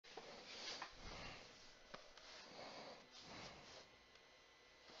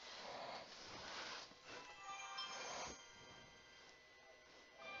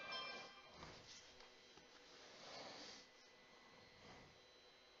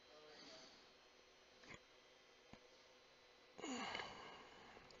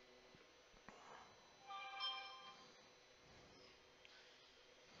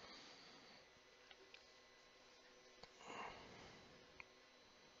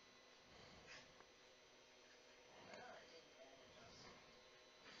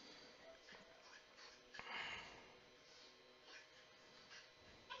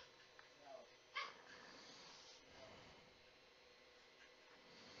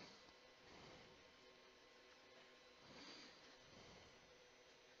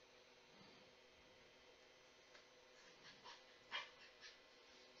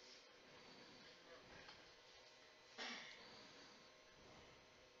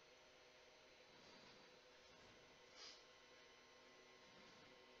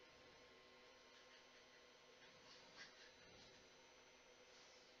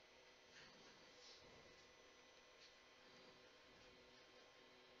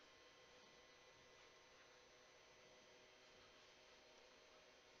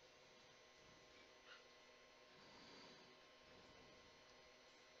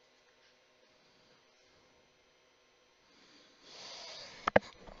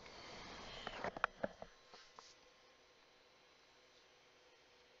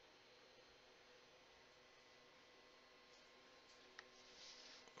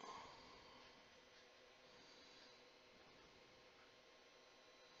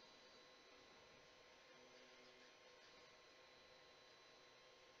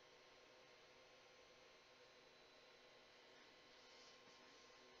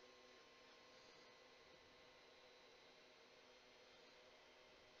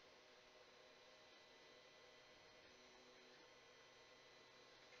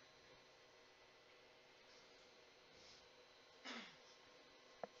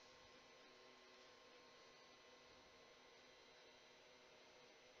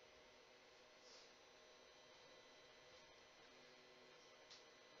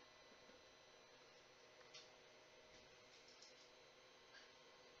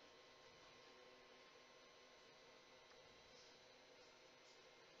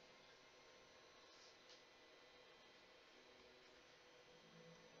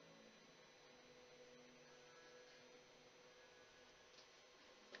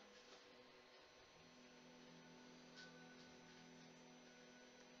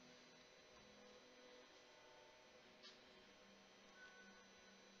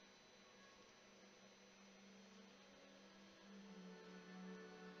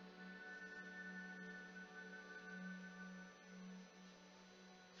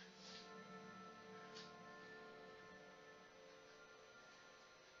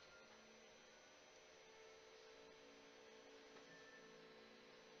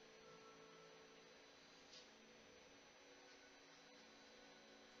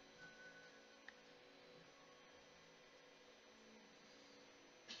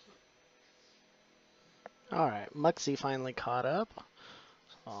Alright, Muxie finally caught up.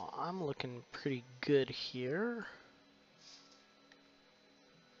 So I'm looking pretty good here.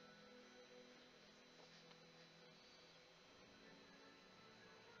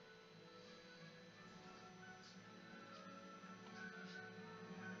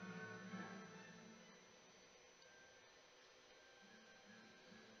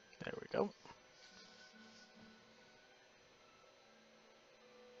 There we go.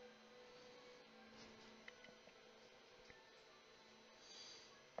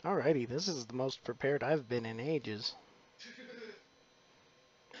 Alrighty, this is the most prepared I've been in ages. Is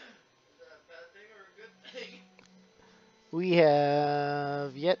that a bad thing or a good thing? We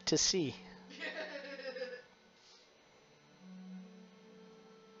have yet to see.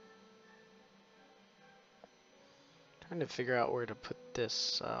 Trying to figure out where to put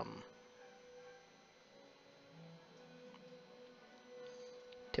this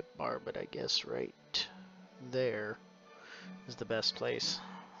tip bar, but I guess right there is the best place.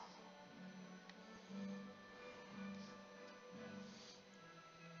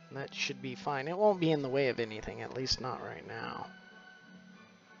 That should be fine. It won't be in the way of anything, at least not right now.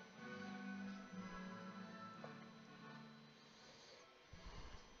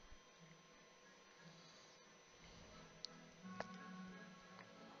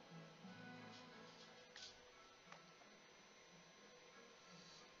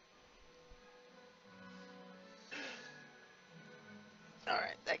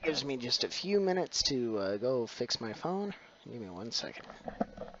 Alright, that gives me just a few minutes to go fix my phone. Give me 1 second.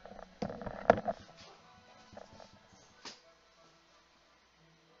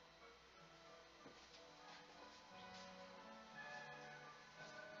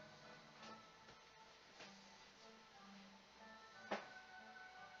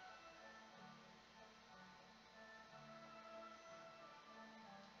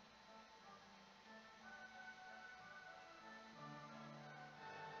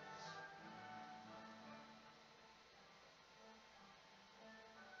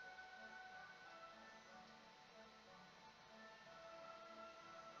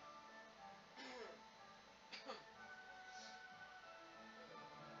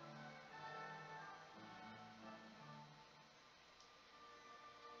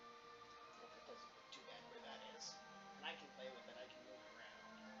 I can play with it. I can move it around.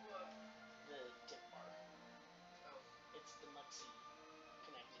 What? The tip bar. Oh. It's the Muxie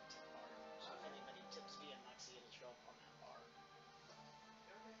connected tip bar. So if anybody tips via Muxie, it'll show up on that bar.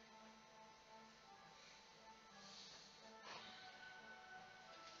 Okay.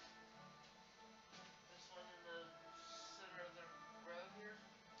 This one in the center of the road here?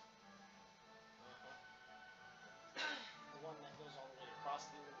 Uh-huh. The one that goes all the way across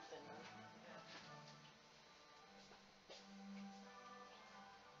the little thin one. Yeah.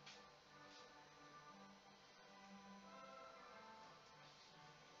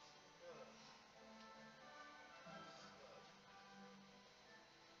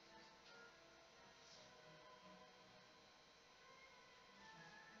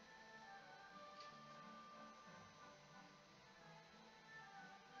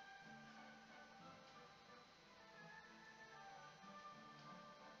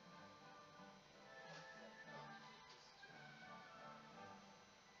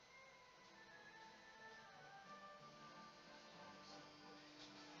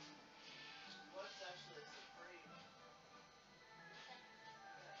 What's actually supreme?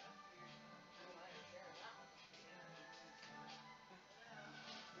 Yeah, I figured you and I are sharing that one. Yeah. Yeah.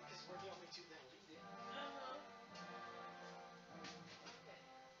 Because we're the only two that read it. Uh-huh. Okay.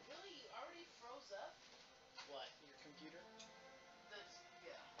 Really? You already froze up? What, your computer? That's,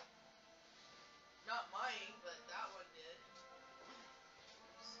 yeah. Not mine, but that one did.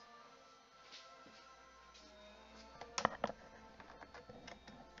 Oops.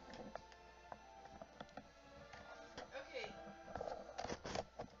 Okay.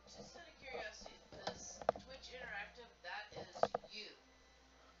 Just out of curiosity, this Twitch Interactive, that is you.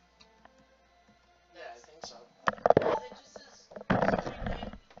 Yeah, I think so. Because it just says stream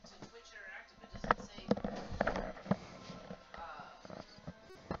name to Twitch Interactive. It doesn't say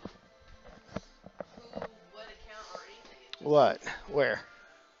who, what account, or anything. It just What? Where?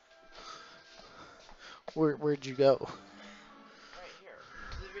 Where'd you go? right here.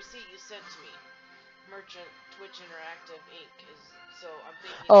 The receipt you sent to me. Merchant Twitch Interactive Inc. is so I'm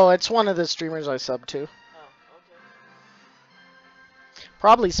thinking. Oh, it's one of the streamers I sub to. Oh, okay.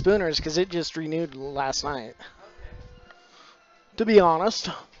 Probably Spooners, because it just renewed last night. Okay. To be honest.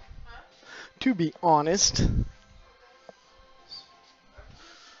 Huh? To be honest. Okay. I'm just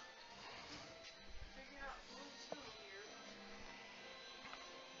figuring out who's who here.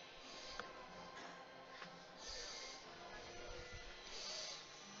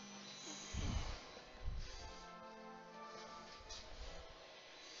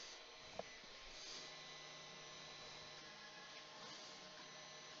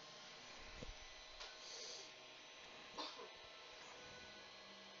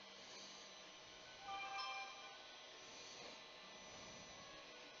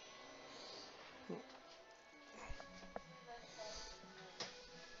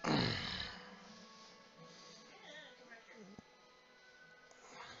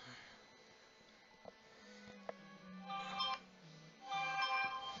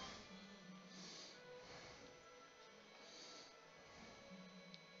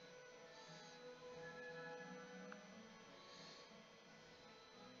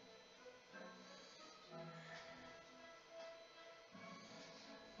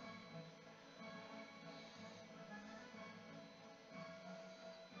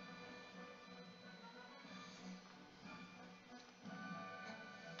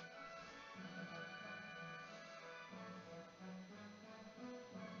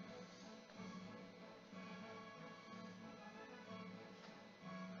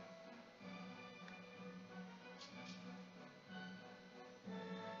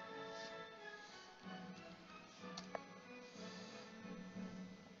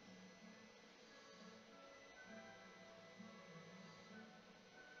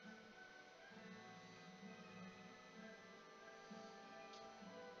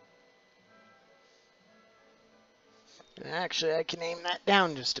 Actually, I can aim that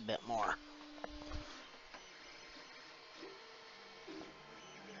down just a bit more.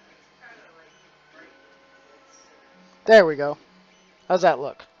 There we go. How's that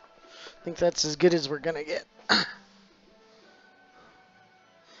look? I think that's as good as we're going to get.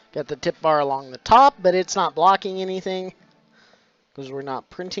 Got the tip bar along the top, but it's not blocking anything because we're not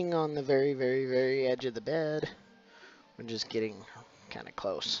printing on the very, very, very edge of the bed. We're just getting kind of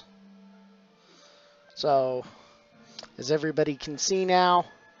close. So, as everybody can see now,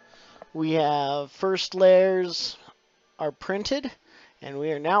 we have first layers are printed, and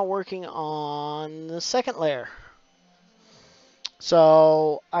we are now working on the second layer.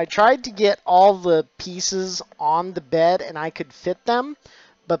 So I tried to get all the pieces on the bed and I could fit them,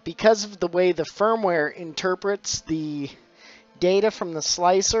 but because of the way the firmware interprets the data from the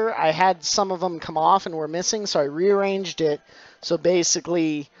slicer, I had some of them come off and were missing, so I rearranged it. So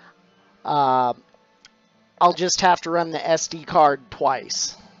basically, uh, I'll just have to run the SD card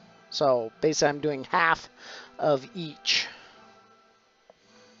twice. So basically, I'm doing half of each.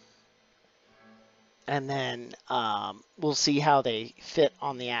 And then we'll see how they fit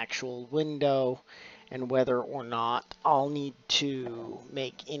on the actual window and whether or not I'll need to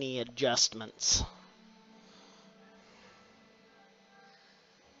make any adjustments.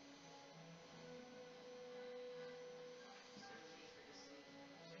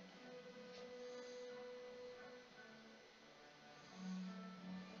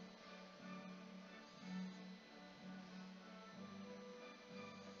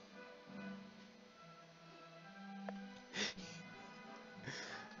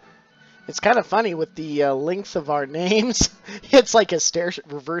 It's kind of funny with the length of our names. It's like a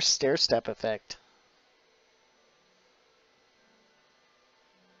reverse stair step effect.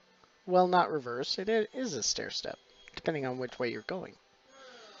 Well, not reverse. It is a stair step, depending on which way you're going.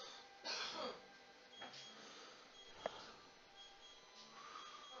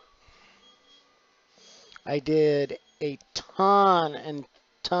 I did a ton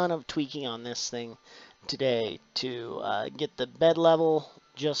of tweaking on this thing today to get the bed level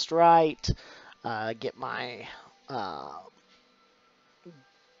just right, get my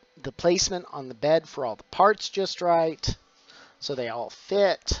the placement on the bed for all the parts just right, so they all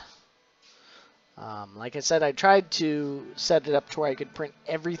fit. Like I said, I tried to set it up to where I could print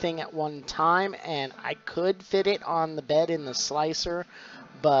everything at one time, and I could fit it on the bed in the slicer,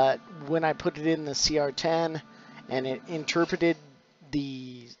 but when I put it in the CR-10 and it interpreted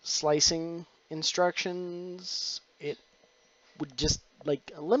the slicing instructions, it would just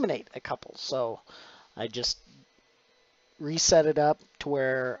like eliminate a couple. So I just reset it up to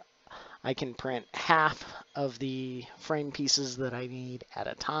where I can print half of the frame pieces that I need at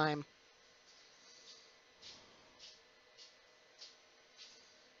a time.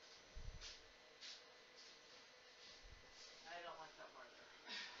 I don't like that marker.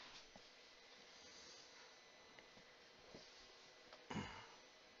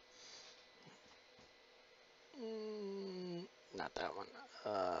 Not that one.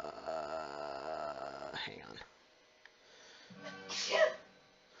 Hang on.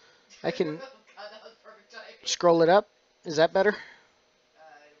 I can God, that was perfect timing. scroll it up. Is that better? I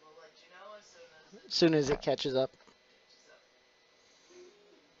will let you know as soon as As soon as it catches up. catches up.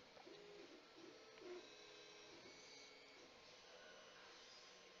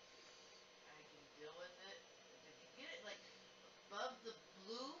 I can deal with it. If you get it like above the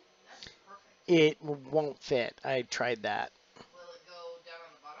blue, that's perfect. It won't fit. I tried that. Will it go down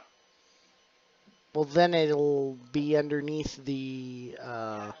on the bottom? Well, then it'll be underneath the. Yeah,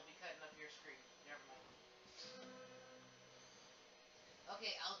 it'll be cutting up your screen. Never mind.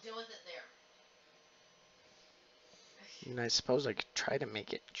 Okay, I'll deal with it there. And I suppose I could try to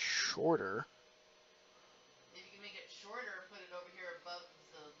make it shorter. If you can make it shorter, put it over here above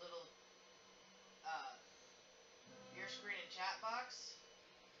the little your screen and chat box.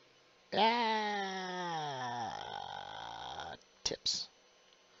 Tips.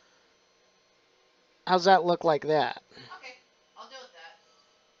 How's that look like that? Okay, I'll deal with that.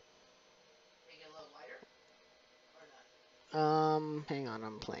 Make it a little wider or not. Hang on,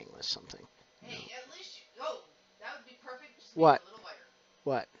 I'm playing with something. Hey, at least you. Oh, that would be perfect. Just make What? it a little wider.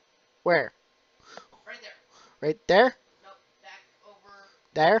 What? Where? Right there. Right there? Nope. Back over.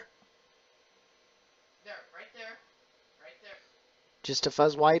 There? There. Right there. Right there. Just a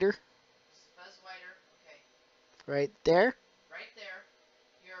fuzz wider? Just a fuzz wider. Okay. Right there? Right there.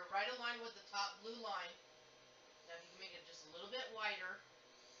 You're right aligned with the top blue line. Now if you can make it just a little bit wider.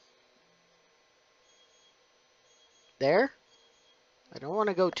 There? I don't want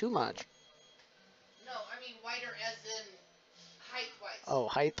to go too much. No, I mean wider as in height-wise. Oh,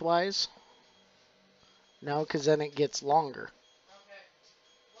 height-wise? No, because then it gets longer. Okay.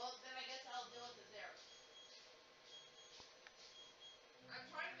 Well, then I guess I'll deal with it there. I'm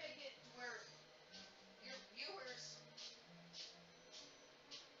trying to make it to where your viewers.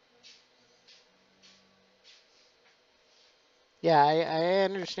 Yeah, I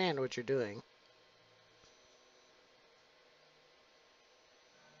understand what you're doing.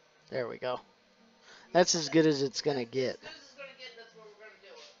 There we go. That's as good as it's going to get. As good as it's gonna get, that's what we're gonna do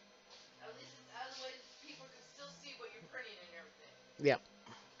it. At least it's as way people can still see what you're printing and everything. Yep.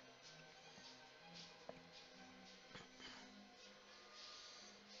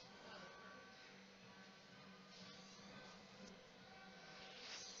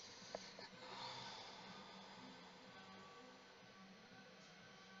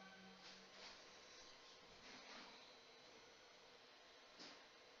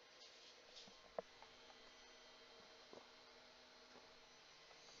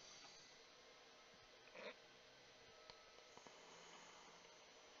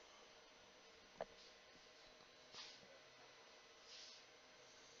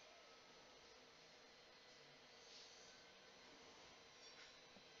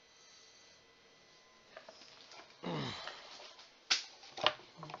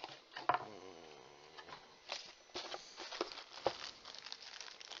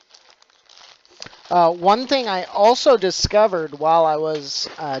 One thing I also discovered while I was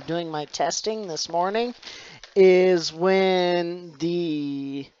doing my testing this morning is when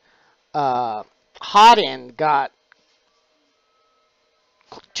the hot end got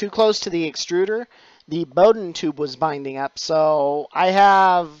too close to the extruder, the Bowden tube was binding up. So I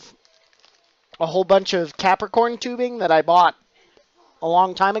have a whole bunch of Capricorn tubing that I bought a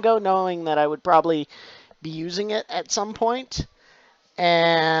long time ago, knowing that I would probably be using it at some point.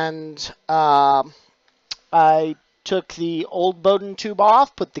 And I took the old Bowden tube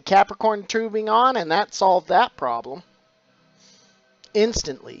off, put the Capricorn tubing on, and that solved that problem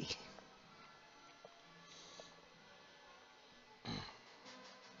instantly.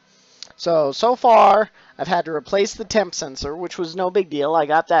 So far, I've had to replace the temp sensor, which was no big deal. I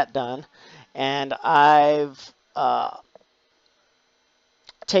got that done. And I've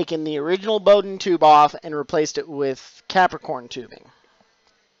taken the original Bowden tube off and replaced it with Capricorn tubing.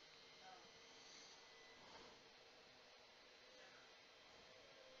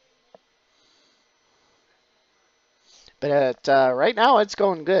 But right now, it's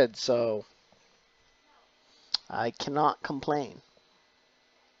going good, so I cannot complain.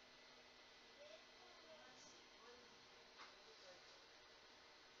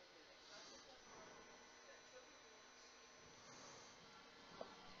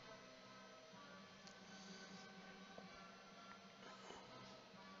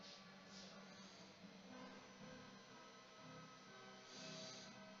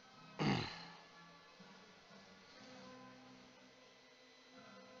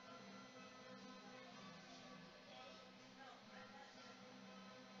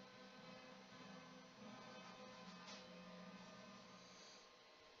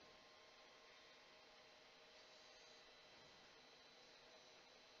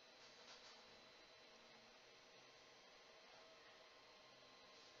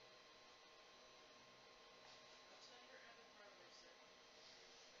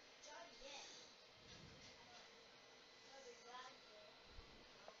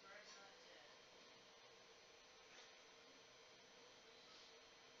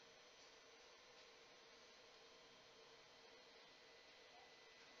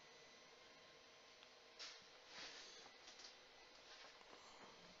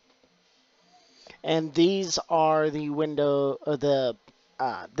 And these are the window,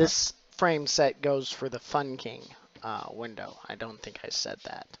 this frame set goes for the Fun King window. I don't think I said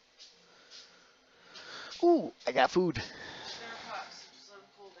that. Ooh, I got food. They're hot, so just let them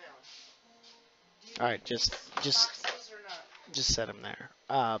cool down. All right, just Boxes or not? just set them there.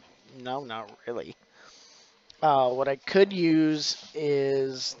 No, not really. What I could use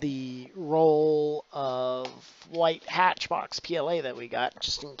is the roll of white Hatchbox PLA that we got,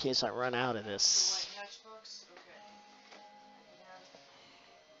 just in case I run out of The this. white hatchbox? Okay.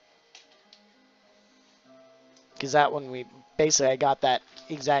 Because that one I got that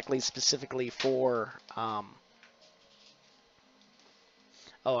exactly specifically for. Oh,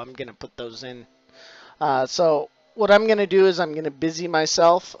 I'm gonna put those in. So what I'm gonna do is I'm gonna busy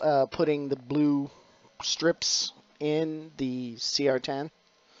myself putting the blue strips in the CR-10 What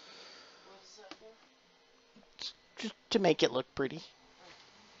is that for? just to make it look pretty.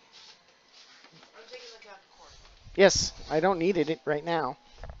 I'm taking the Capricorn. Yes, I don't need it right now.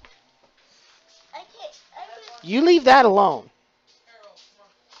 I You leave that alone. Arrow, come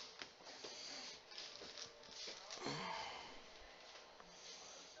on.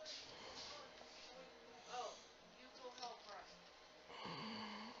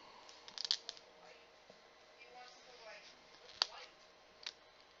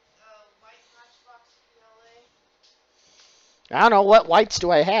 I don't know, what whites do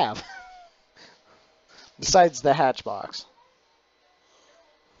I have? Besides the hatch box.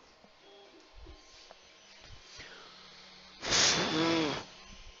 Mm.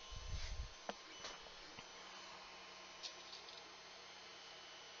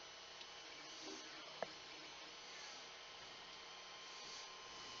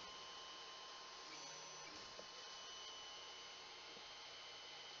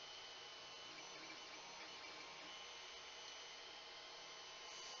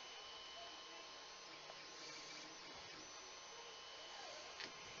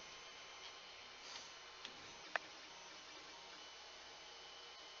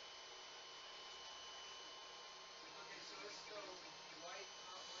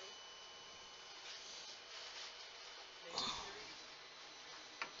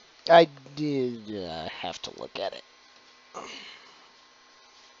 I did have to look at it.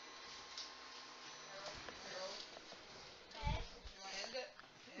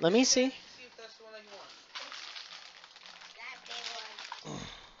 Let me see. See if that's the one that you want.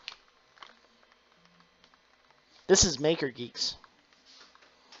 This is Maker Geeks.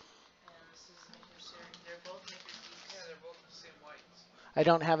 And this is Maker Series. They're both Maker Geeks. Yeah, they're both the same whites. I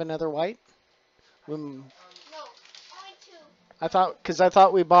don't have another white. No, Mm, only two. I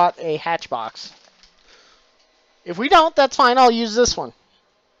thought we bought a hatch box. If we don't, that's fine. I'll use this one.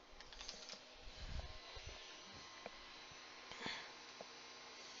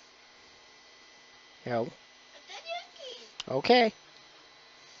 No. Okay.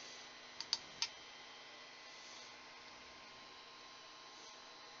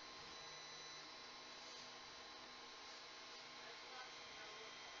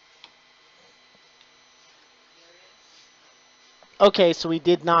 Okay, so we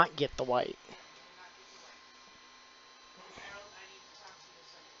did not get the white. you did not get the white. Harold, I need to talk to you a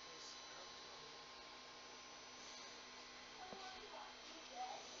second, please.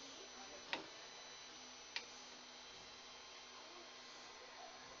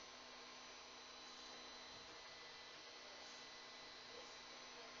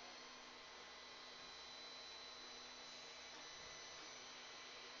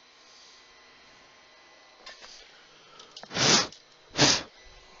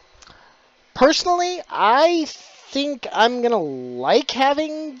 Personally, I think I'm gonna like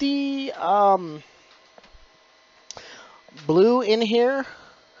having the blue in here,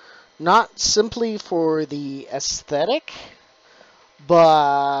 not simply for the aesthetic,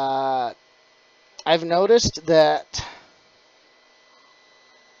 but I've noticed that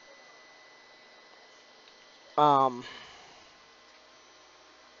um,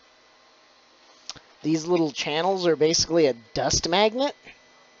 these little channels are basically a dust magnet.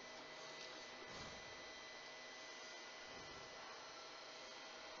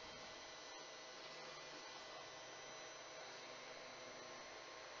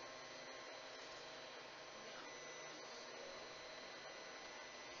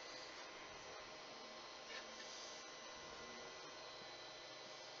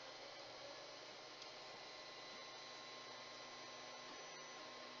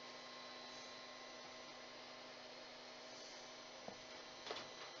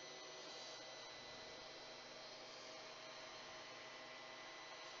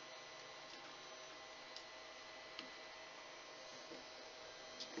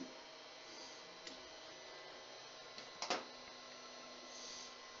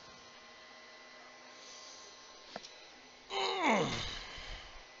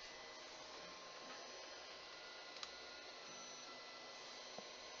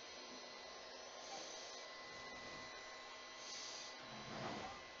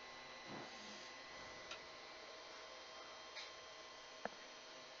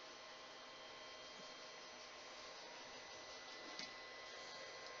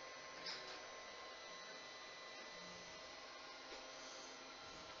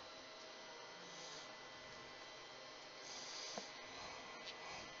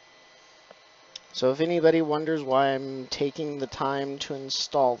 So if anybody wonders why I'm taking the time to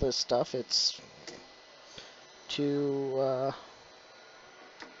install this stuff, it's to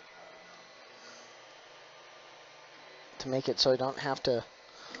make it so I don't have to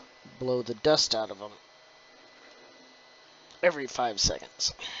blow the dust out of them every 5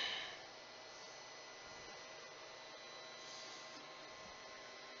 seconds.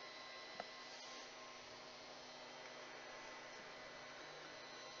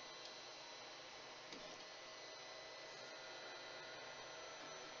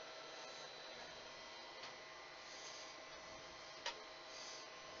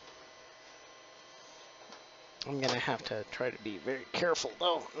 I'm going to have to try to be very careful,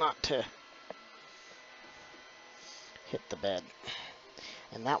 though, not to hit the bed.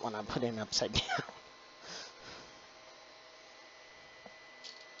 And that one I'm putting upside down.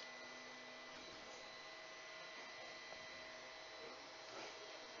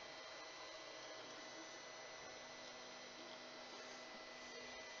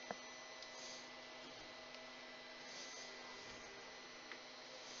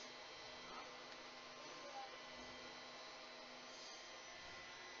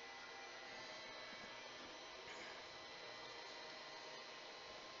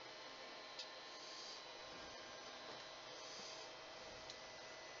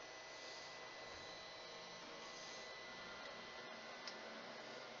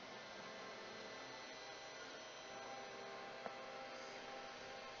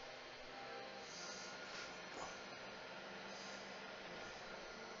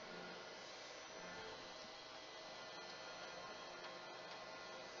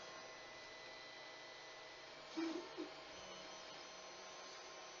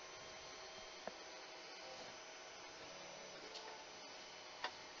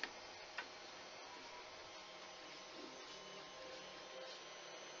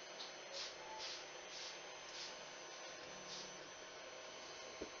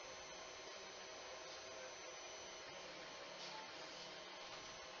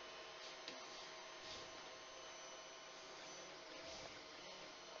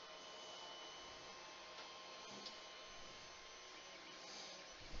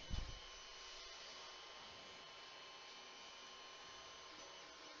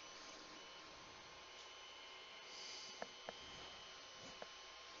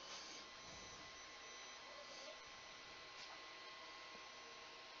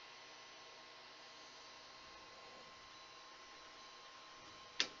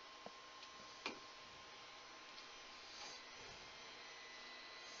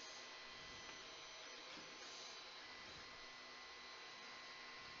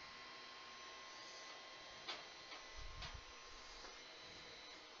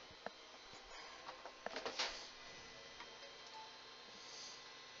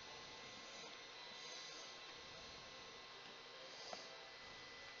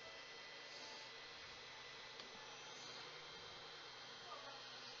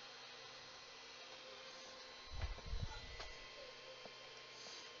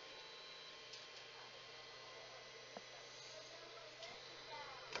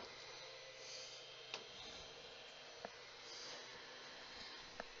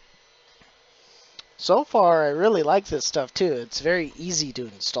 So far, I really like this stuff too. It's very easy to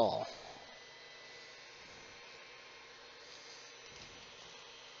install.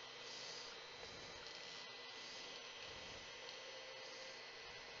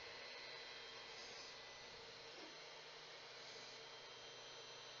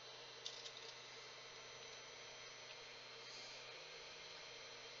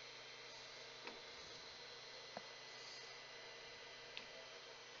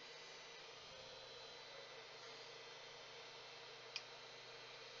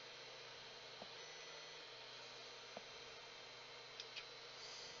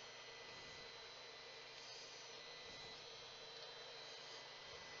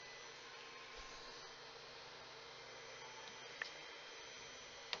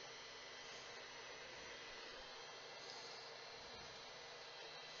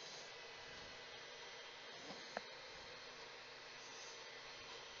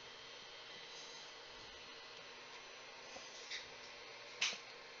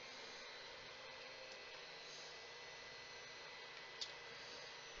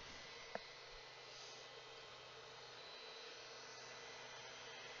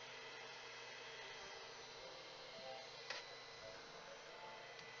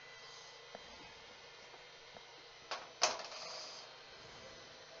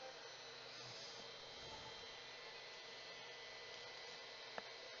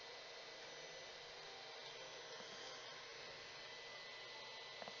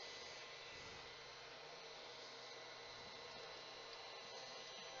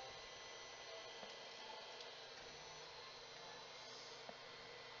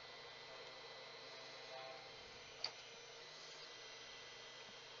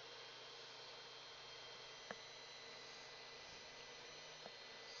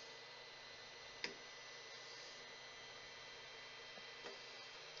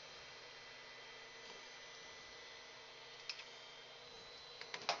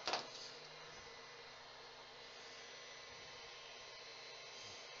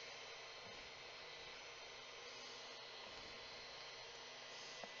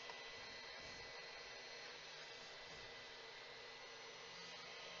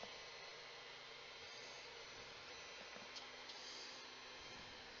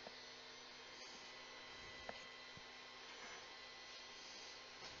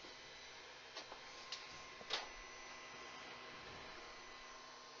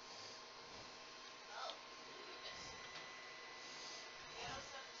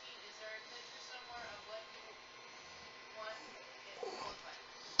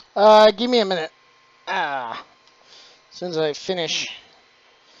 Give me a minute. As soon as I finish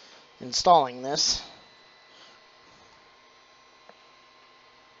installing this.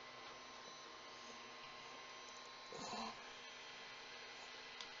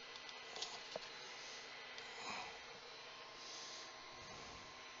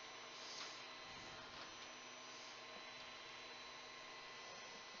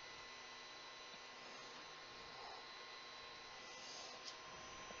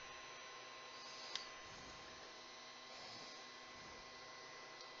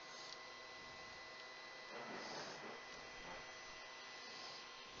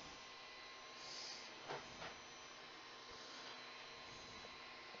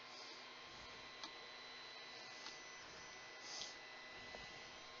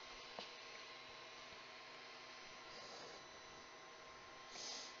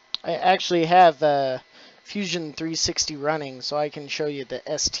 I actually have Fusion 360 running, so I can show you the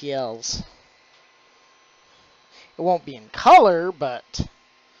STLs. It won't be in color, but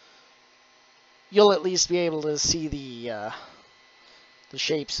you'll at least be able to see the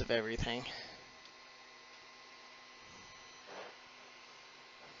shapes of everything.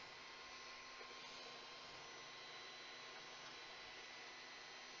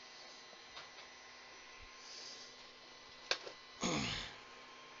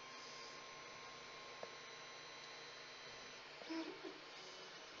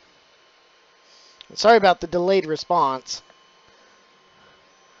 Sorry about the delayed response.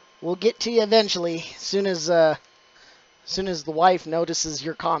 We'll get to you eventually, soon as the wife notices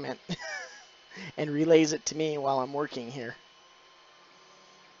your comment and relays it to me while I'm working here.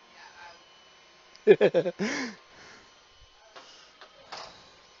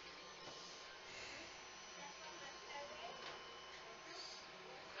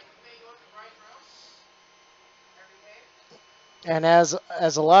 And as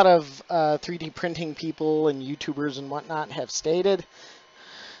a lot of 3D printing people and YouTubers and whatnot have stated,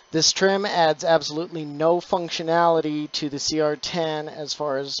 this trim adds absolutely no functionality to the CR-10 as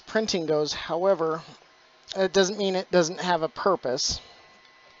far as printing goes. However, it doesn't mean it doesn't have a purpose.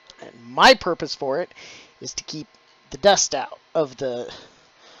 And my purpose for it is to keep the dust out of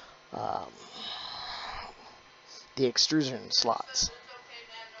um, the extrusion slots.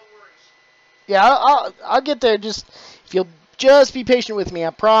 Yeah, I'll get there. Just if you'll just be patient with me,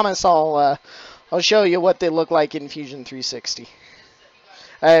 I promise I'll show you what they look like in Fusion 360.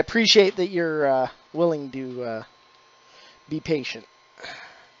 I appreciate that you're willing to be patient.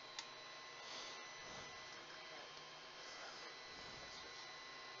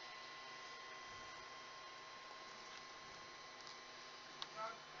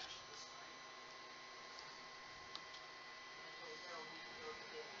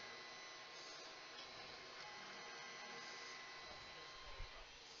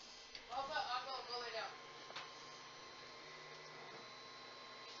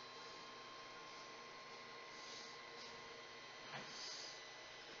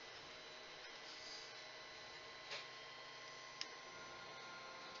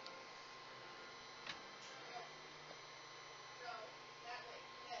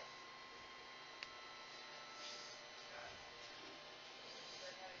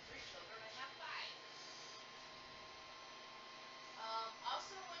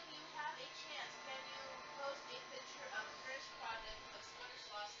 Also, when you have a chance, can you post a picture of the finished product of Sponge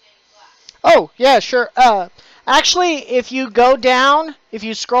Law stained glass? Oh, yeah, sure. Actually, if you go down, if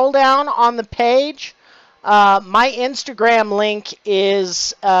you scroll down on the page, my Instagram link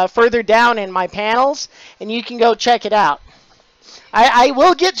is further down in my panels, and you can go check it out. I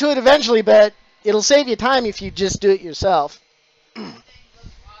will get to it eventually, but it'll save you time if you just do it yourself.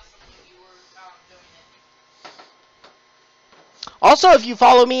 Also, if you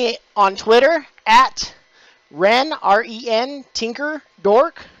follow me on Twitter, at Ren, R-E-N, Tinker,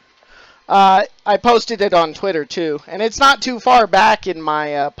 Dork, I posted it on Twitter too, and it's not too far back in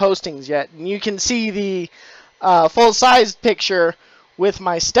my postings yet. And you can see the full-size picture with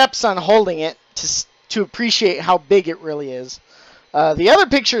my stepson holding it to appreciate how big it really is. The other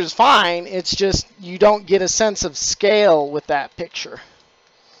picture is fine. It's just you don't get a sense of scale with that picture.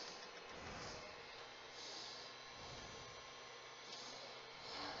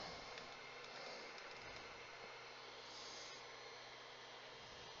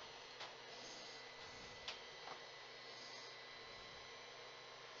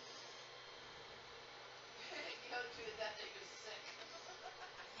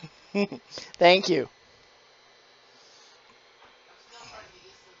 Thank you.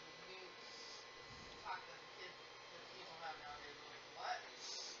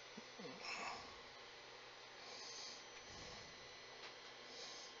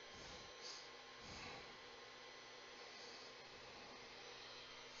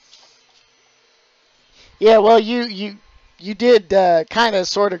 Yeah, well, you did kind of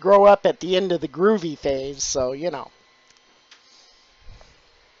sort of grow up at the end of the groovy phase, so you know,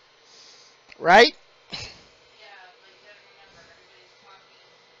 right? Yeah, but you gotta remember, everybody's talking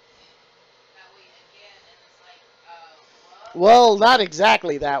that way again, and it's like, what? Well, not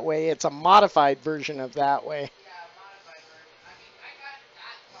exactly that way. It's a modified version of that way. Yeah, modified version. I mean, I got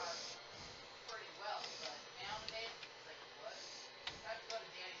that part pretty well, but nowadays, it's like, what? I have to go to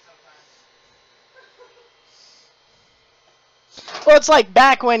daddy sometimes. Well, it's like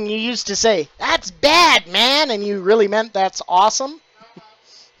back when you used to say, "That's bad, man," and you really meant that's awesome. Uh-huh.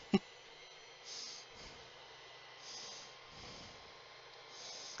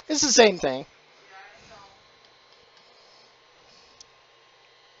 It's the same thing. Yeah, I know.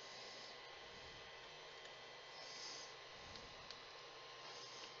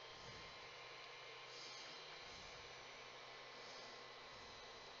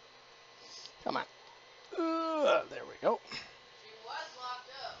 Come on. There we go. She was locked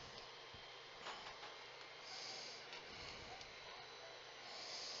up.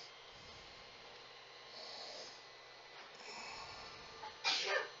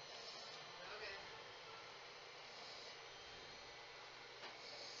 Okay.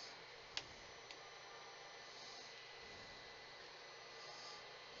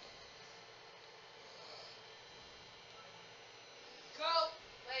 Go!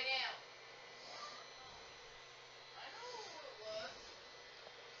 Lay down. I know who it was.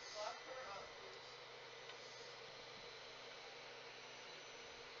 Lock her up, please.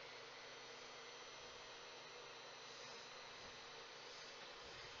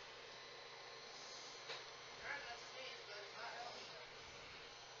 Trying not to sneeze, but it's not helping her.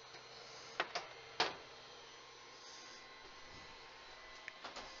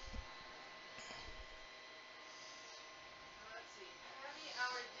 Let's see. How many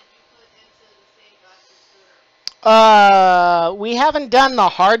hours did you put into the St. Augustine scooter? We haven't done the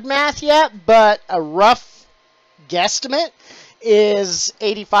hard math yet, but a rough guesstimate is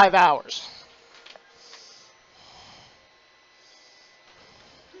 85 hours.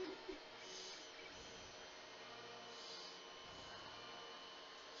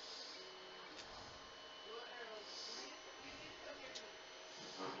 What arrows? You need to come here too.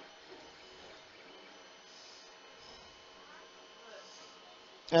 What?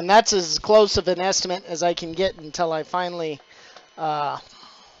 And that's as close of an estimate as I can get until I finally uh,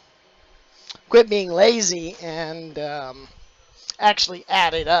 quit being lazy and actually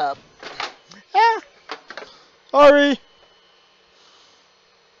add it up. Yeah, sorry.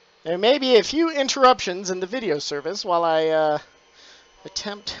 There may be a few interruptions in the video service while I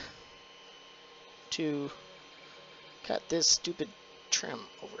attempt to cut this stupid trim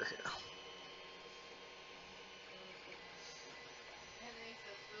over here. And then he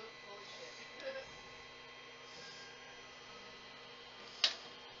says, "Oop, holy shit."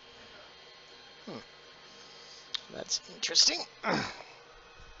 That's interesting. And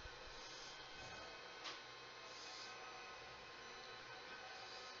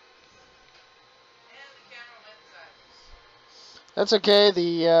the camera went sideways. That's okay.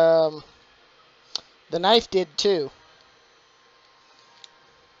 The knife did too.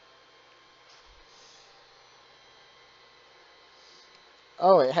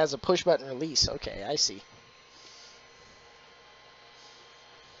 Oh, it has a push button release. Okay, I see.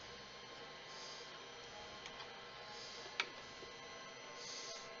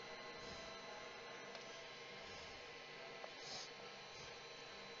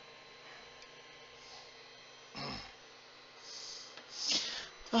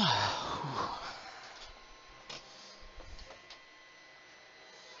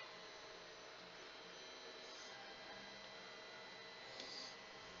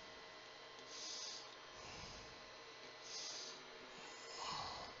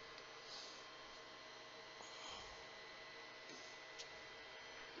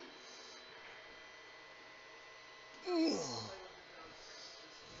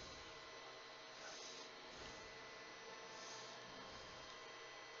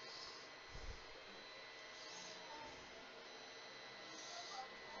 Play with the nose first. Just leave the nose alone.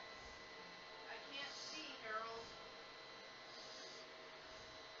 I can't see, Harold.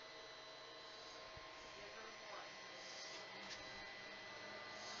 Give her one.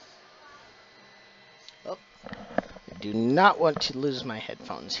 Oh, I do not want to lose my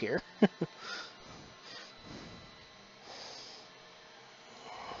headphones here.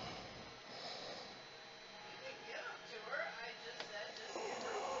 You can give them to her. I just said just give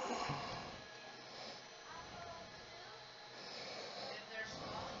her one. If they're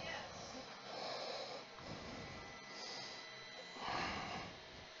small, yes.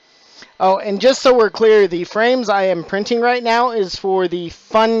 Oh, and just so we're clear, the frames I am printing right now is for the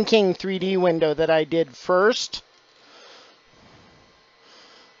Fun King 3D window that I did first.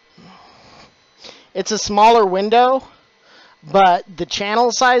 It's a smaller window, but the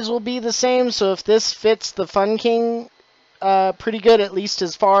channel size will be the same. So if this fits the Fun King pretty good, at least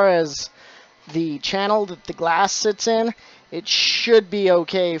as far as the channel that the glass sits in, it should be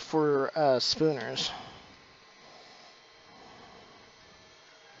okay for spooners.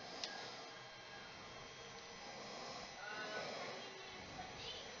 If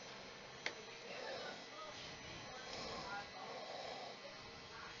you give him a spoon and he wants to try both, give him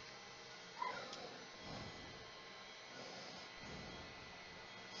a time.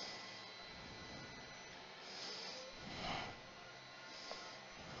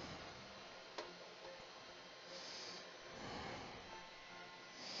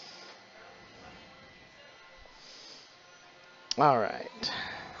 All right.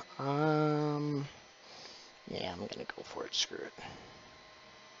 Um, yeah, I'm gonna go for it. Screw it.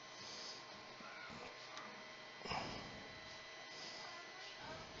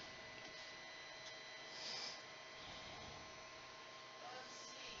 Let's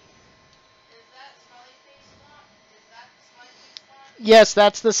see. Is that smiley face font? Is that the smiley face font Yes,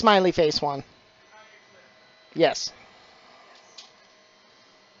 that's the smiley face one. on your Twitter? Yes.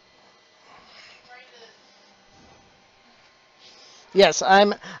 Yes. Trying to. Yes,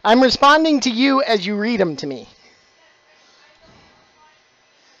 I'm responding to you as you read them to me. Yes, I know you're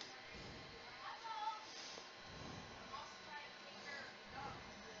responding to me as I read them to you, and I'm also trying to take care of the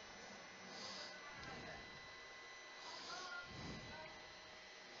dog because he doesn't want to have that.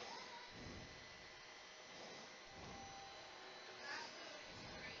 The fast food is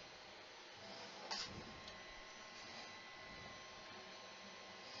great.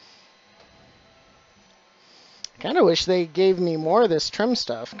 Kind of wish they gave me more of this trim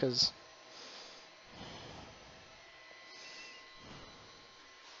stuff because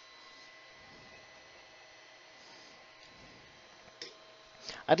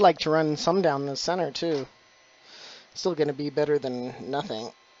I'd like to run some down the center too. Still going to be better than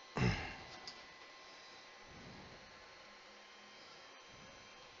nothing.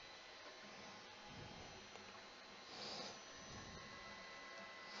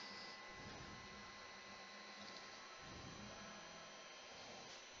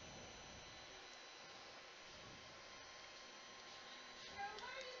 Cheryl,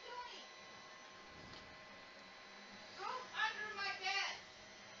 what are you doing? Go under my bed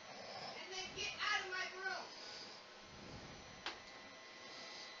and then get out of my room. Oh.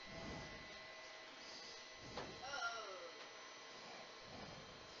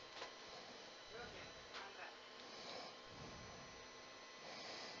 Okay, I'm back.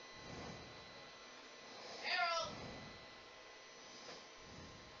 Harold.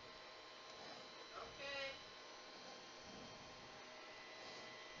 Okay.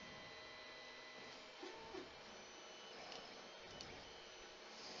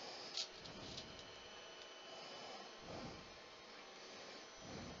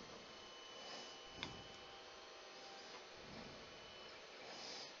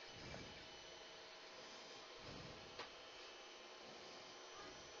 Okay.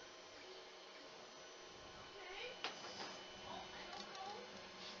 Oh, I don't know.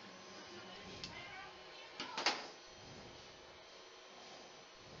 You're too busy playing around with me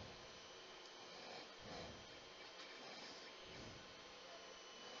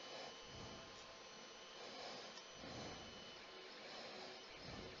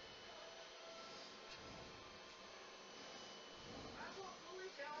and Mom. Might as well go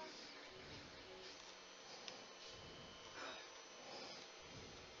lay down. You ain't done yet?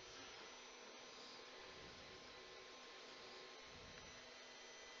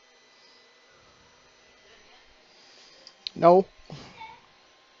 No.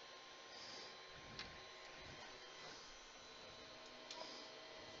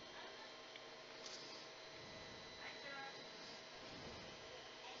 Hi, Sarah. Are you done cleaning the house?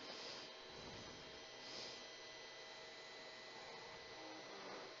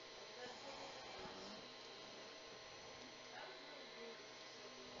 That was really rude of you to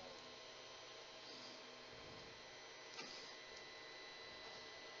say you won't.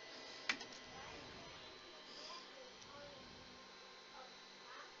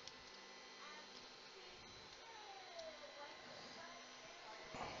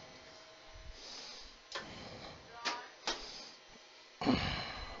 John, pizza.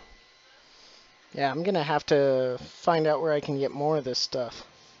 Yeah, I'm going to have to find out where I can get more of this stuff.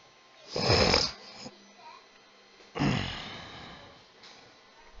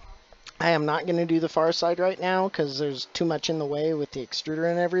 I am not going to do the far side right now because there's too much in the way with the extruder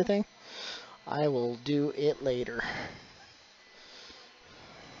and everything. I will do it later.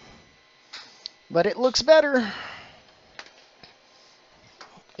 But it looks better.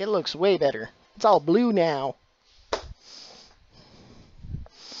 It looks way better. It's all blue now.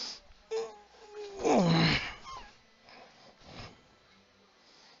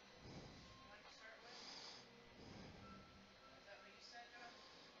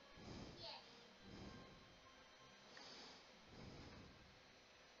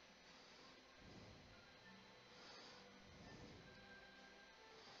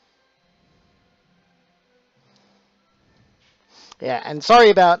 Yeah, and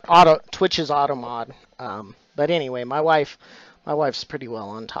sorry about Twitch's auto mod. But anyway, my wife's pretty well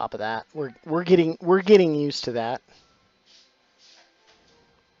on top of that. We're getting used to that.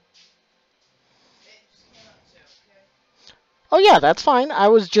 It just came up too, okay? Oh yeah, that's fine. I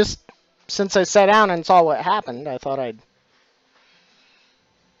was just since I sat down and saw what happened, I thought I'd.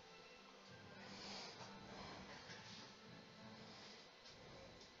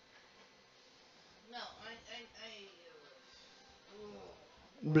 No,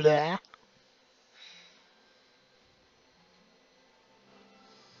 Blah. Okay,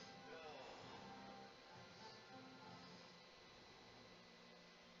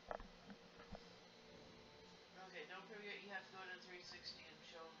 don't forget you have to go to 360 and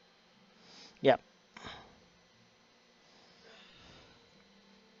show. Yep.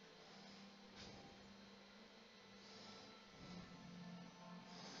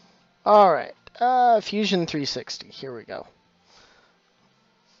 All right. Fusion 360. Here we go.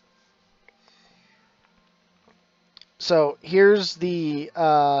 So here's the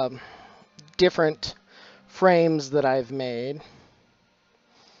different frames that I've made.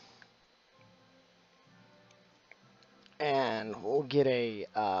 And we'll get a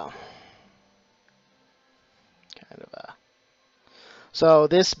kind of a. So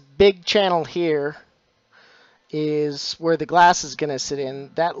this big channel here is where the glass is going to sit in.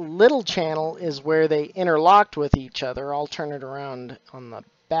 That little channel is where they interlocked with each other. I'll turn it around on the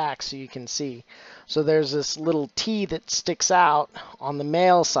back so you can see. So there's this little T that sticks out on the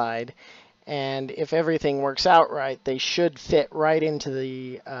male side, and if everything works out right, they should fit right into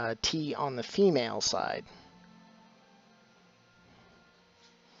the T on the female side.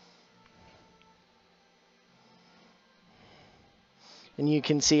 And you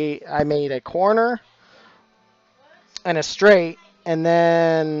can see I made a corner and a straight, and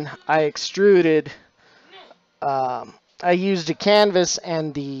then I extruded. I used a canvas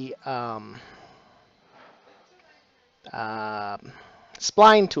and the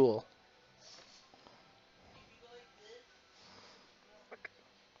spline tool.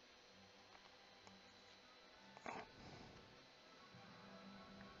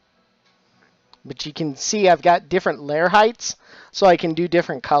 But you can see I've got different layer heights, so I can do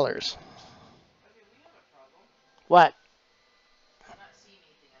different colors. Okay, we have a problem. What? I'm not seeing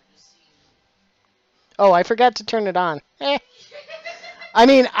anything, I'm just seeing. Oh, I forgot to turn it on. I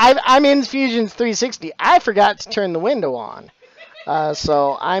mean, I'm in Fusion's 360. I forgot to turn the window on.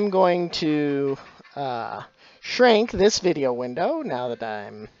 So I'm going to shrink this video window now that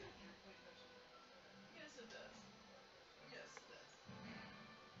I'm... Yes, it does. Yes, it does.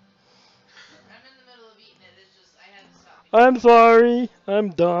 I'm in the middle of eating it, it's just, I had to stop because I'm sorry.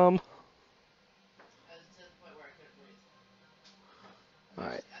 I'm dumb. I was to the point where I couldn't breathe. All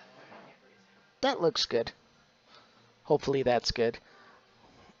right. Actually, at the point I can't breathe. That looks good. Hopefully that's good.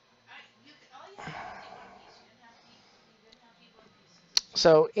 All you had to do was eat one piece. You didn't have to eat both pieces.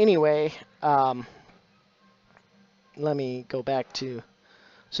 So anyway, let me go back to...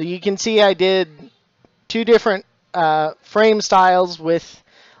 So you can see I did two different frame styles with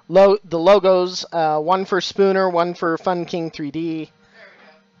the logos, one for Spooner, one for Fun King 3D.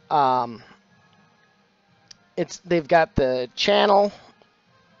 There we go. They've got the channel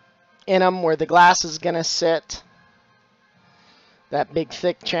in them where the glass is going to sit, that big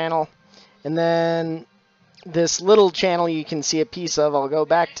thick channel. And then this little channel you can see a piece of, I'll go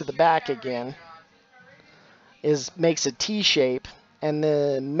back to the back again, makes a T shape. And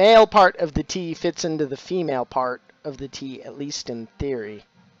the male part of the T fits into the female part of the T, at least in theory.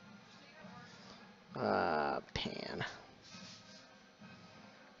 Pan.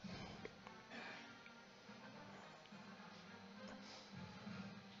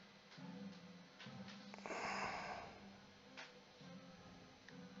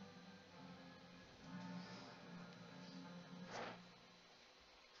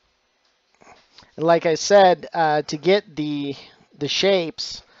 And like I said, to get the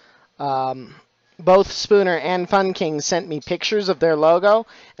shapes, both Spooner and Fun King sent me pictures of their logo,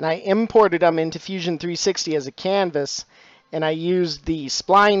 and I imported them into Fusion 360 as a canvas, and I used the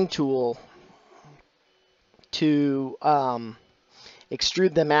spline tool to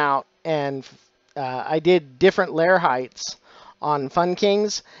extrude them out, and I did different layer heights on Fun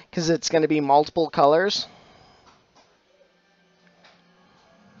Kings because it's going to be multiple colors.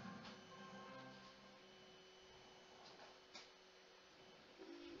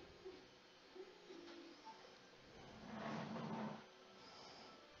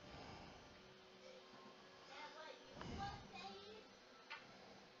 Dad, what you was saying?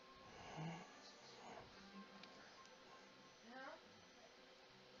 No?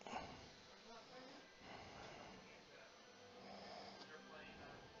 You want further?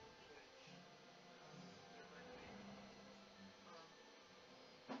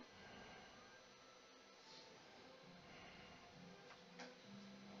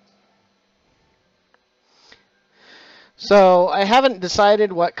 So I haven't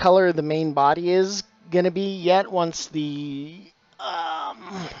decided what color the main body is going to be yet. Um,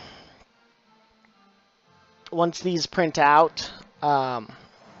 once these print out,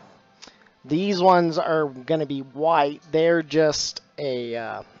 these ones are going to be white. They're just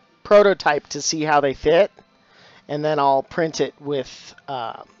a prototype to see how they fit, and then I'll print it with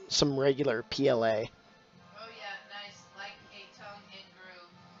some regular PLA. Oh yeah, nice. Like a tongue and groove.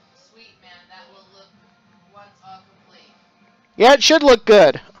 Sweet man, that will look once all complete. Yeah, it should look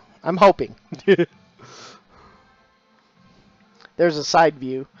good. I'm hoping. There's a side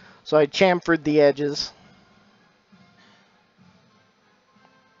view. So I chamfered the edges.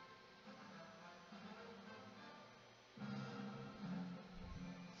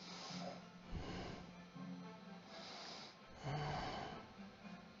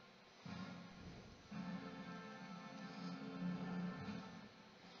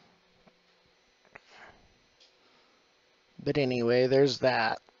 But anyway, there's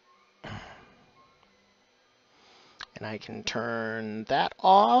that. And I can turn that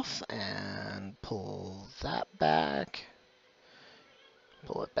off and pull that back.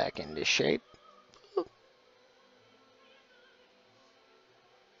 Pull it back into shape.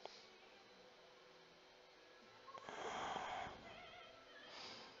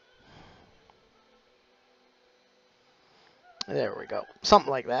 There we go.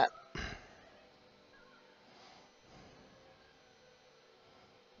 Something like that.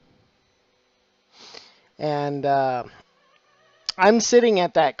 And I'm sitting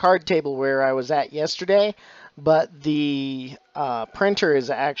at that card table where I was at yesterday, but the printer is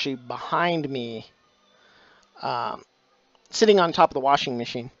actually behind me, um, sitting on top of the washing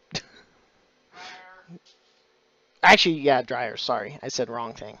machine. Dryer. Actually, yeah, dryer. Sorry, I said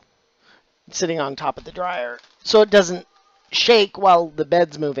wrong thing. It's sitting on top of the dryer, so it doesn't shake while the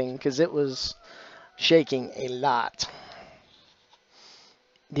bed's moving, because it was shaking a lot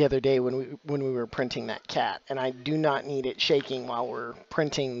the other day when we were printing that cat, and I do not need it shaking while we're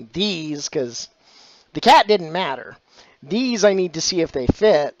printing these because the cat didn't matter. These I need to see if they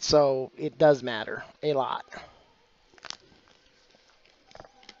fit, so it does matter a lot.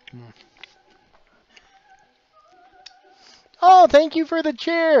 Oh, thank you for the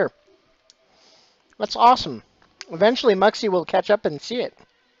chair. That's awesome. Eventually, Muxie will catch up and see it.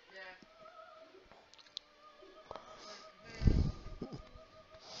 Yeah. Let's see.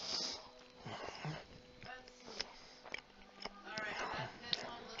 Alright, let this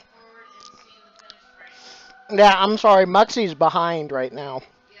one look forward and see the finished frame. Yeah, I'm sorry. Muxie's behind right now.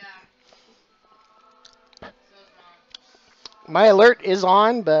 Yeah. So's mom. My alert is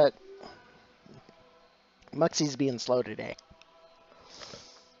on, but Muxie's being slow today.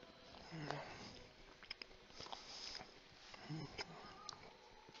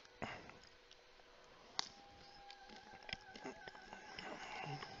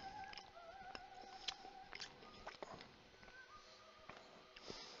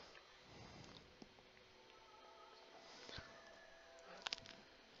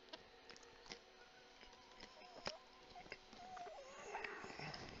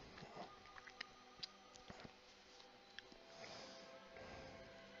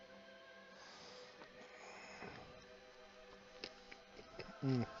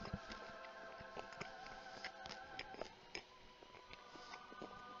 Mm.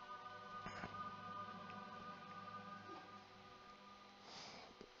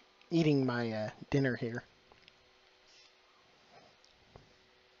 Eating my dinner here.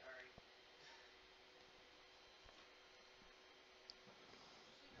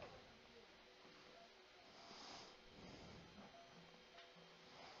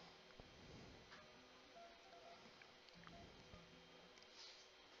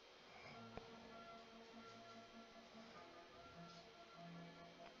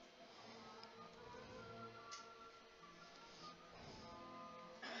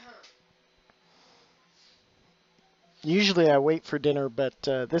 Usually I wait for dinner, but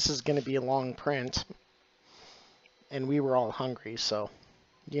this is going to be a long print, and we were all hungry, so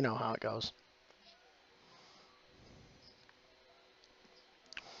you know how it goes.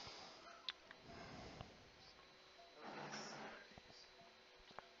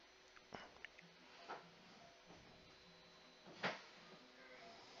 Okay,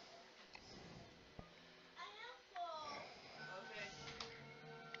 Saturdays. I am full. Okay,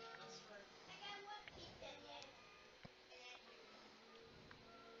 that's fine. I got one pizza and then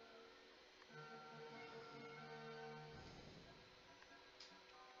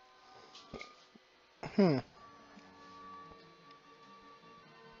Hmm.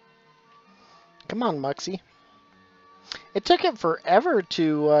 Come on, Muxie. It took it forever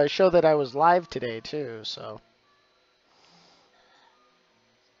to show that I was live today, too, so.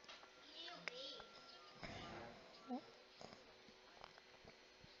 you be. Okay.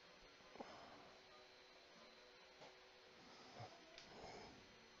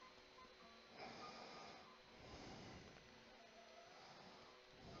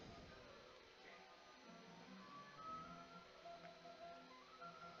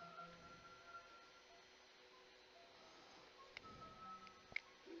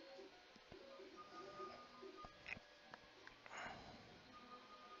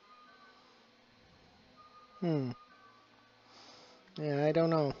 Hmm. Yeah, I don't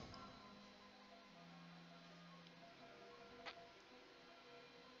know.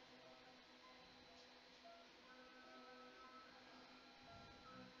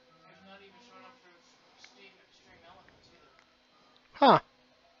 It's not even showing up for stream elements either. Huh.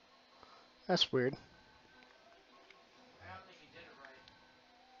 That's weird. I don't think he did it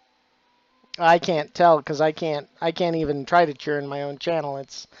right. I can't tell because I can't even try to cheer in my own channel.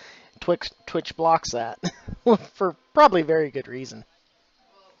 It's Twitch blocks that for probably very good reason.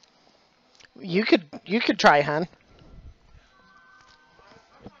 Well, You could try, hon. yeah.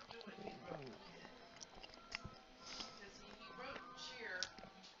 I'm not doing what he did. Because he wrote cheer,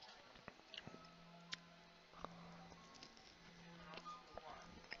 and then I'll just put one.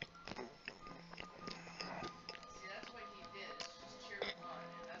 See, that's what he did, is just cheer one,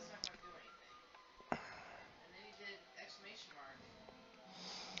 and that's not going to do anything. And then he did exclamation mark,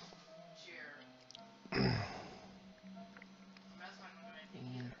 cheer, and that's not going to do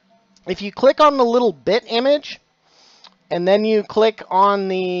anything either. If you click on the little bit image and then you click on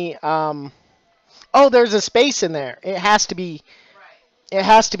the oh, there's a space in there. Right. It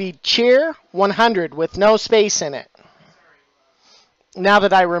has to be cheer 100 with no space in it. Sorry, love. Now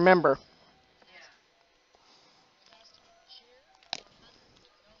that I remember. Yeah.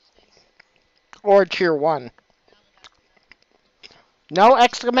 Or cheer 1. No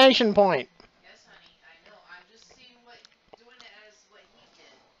exclamation point. Yes, honey, I know. I'm just seeing doing it as what he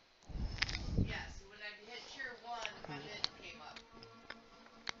did. Yeah, see, when I hit cheer one, my bit came up.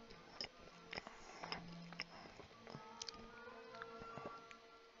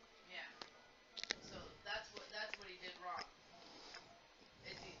 Yeah. So that's what he did wrong.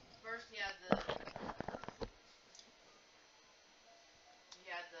 First he had the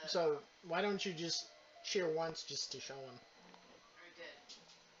So why don't you just cheer once just to show him? or he did.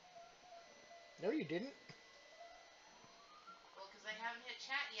 No, you didn't. Well, because I haven't hit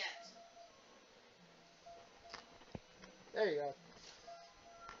chat yet. There you go.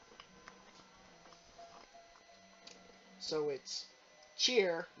 So it's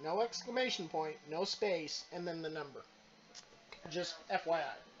cheer, no exclamation point, no space, and then the number. And then Just it'll FYI.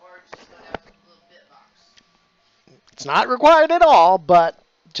 or just go down to the little bit box. It's not required at all, but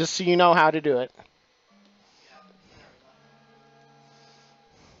just so you know how to do it. Yep. Sorry, love.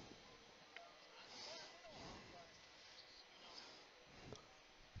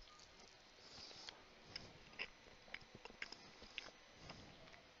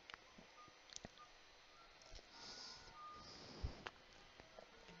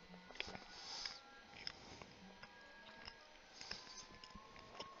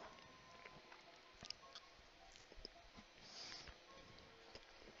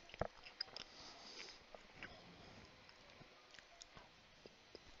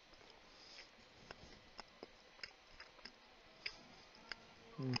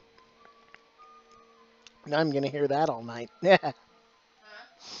 Now I'm going to hear that all night.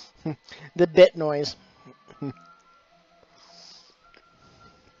 Huh? The bit noise.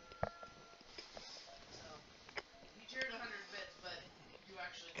 So he cheered 100 bits, but you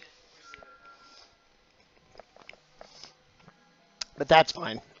actually didn't receive it. But that's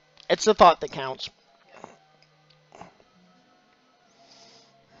fine. It's the thought that counts. Yep.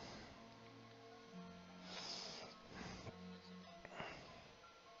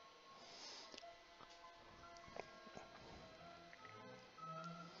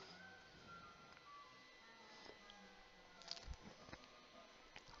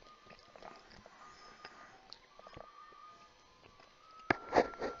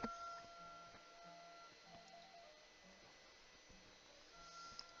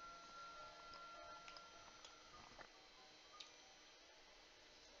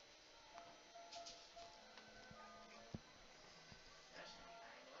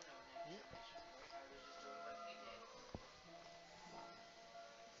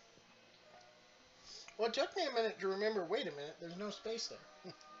 Well, it took me a minute to remember. Wait a minute, there's no space there.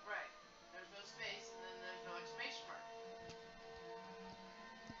 Right. There's no space, and then there's no exclamation mark.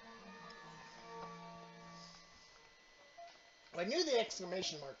 I knew the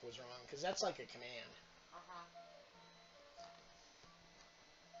exclamation mark was wrong because that's like a command. Uh huh.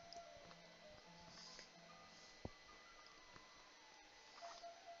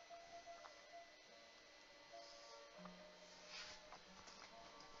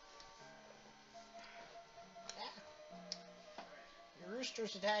 Ah, All right. your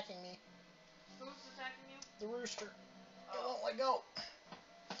rooster's attacking me. Who's attacking you? The rooster. It Oh. won't let go.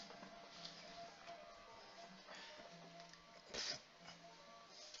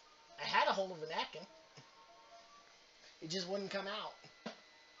 I had a hold of a napkin. It just wouldn't come out.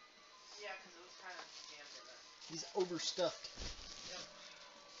 Yeah, because it was kind of jammed in there. He's overstuffed. Yep.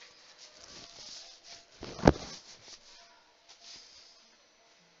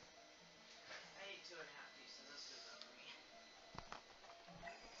 I ate 2.5 pieces. That's good enough for me.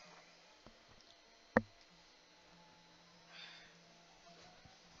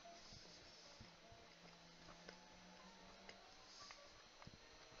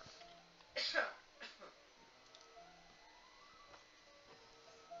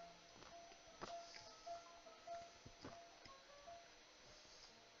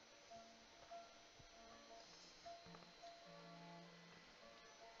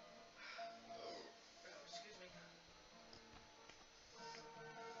 Oh, excuse me.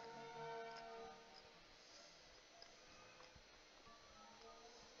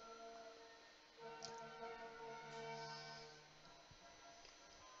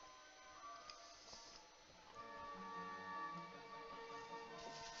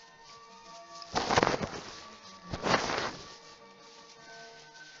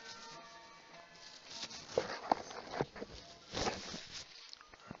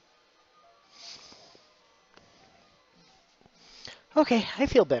 Okay, I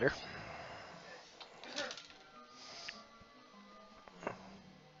feel better. Good.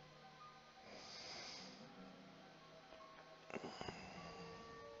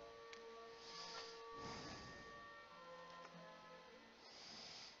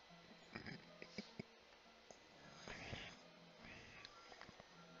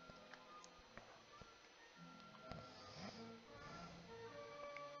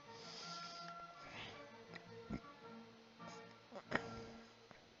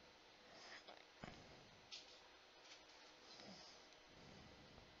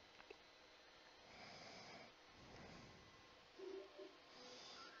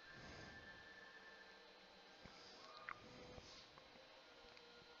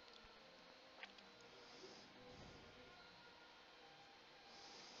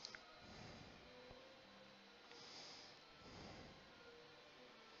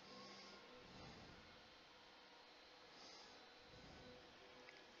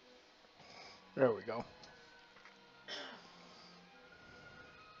 There we go.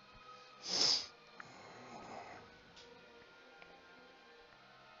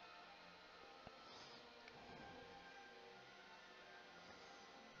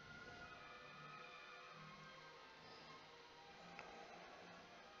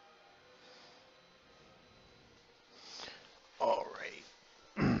 All right.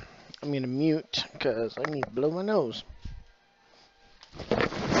 I'm gonna mute because I need to blow my nose.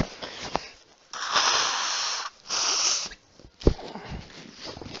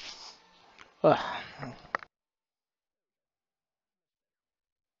 Ugh.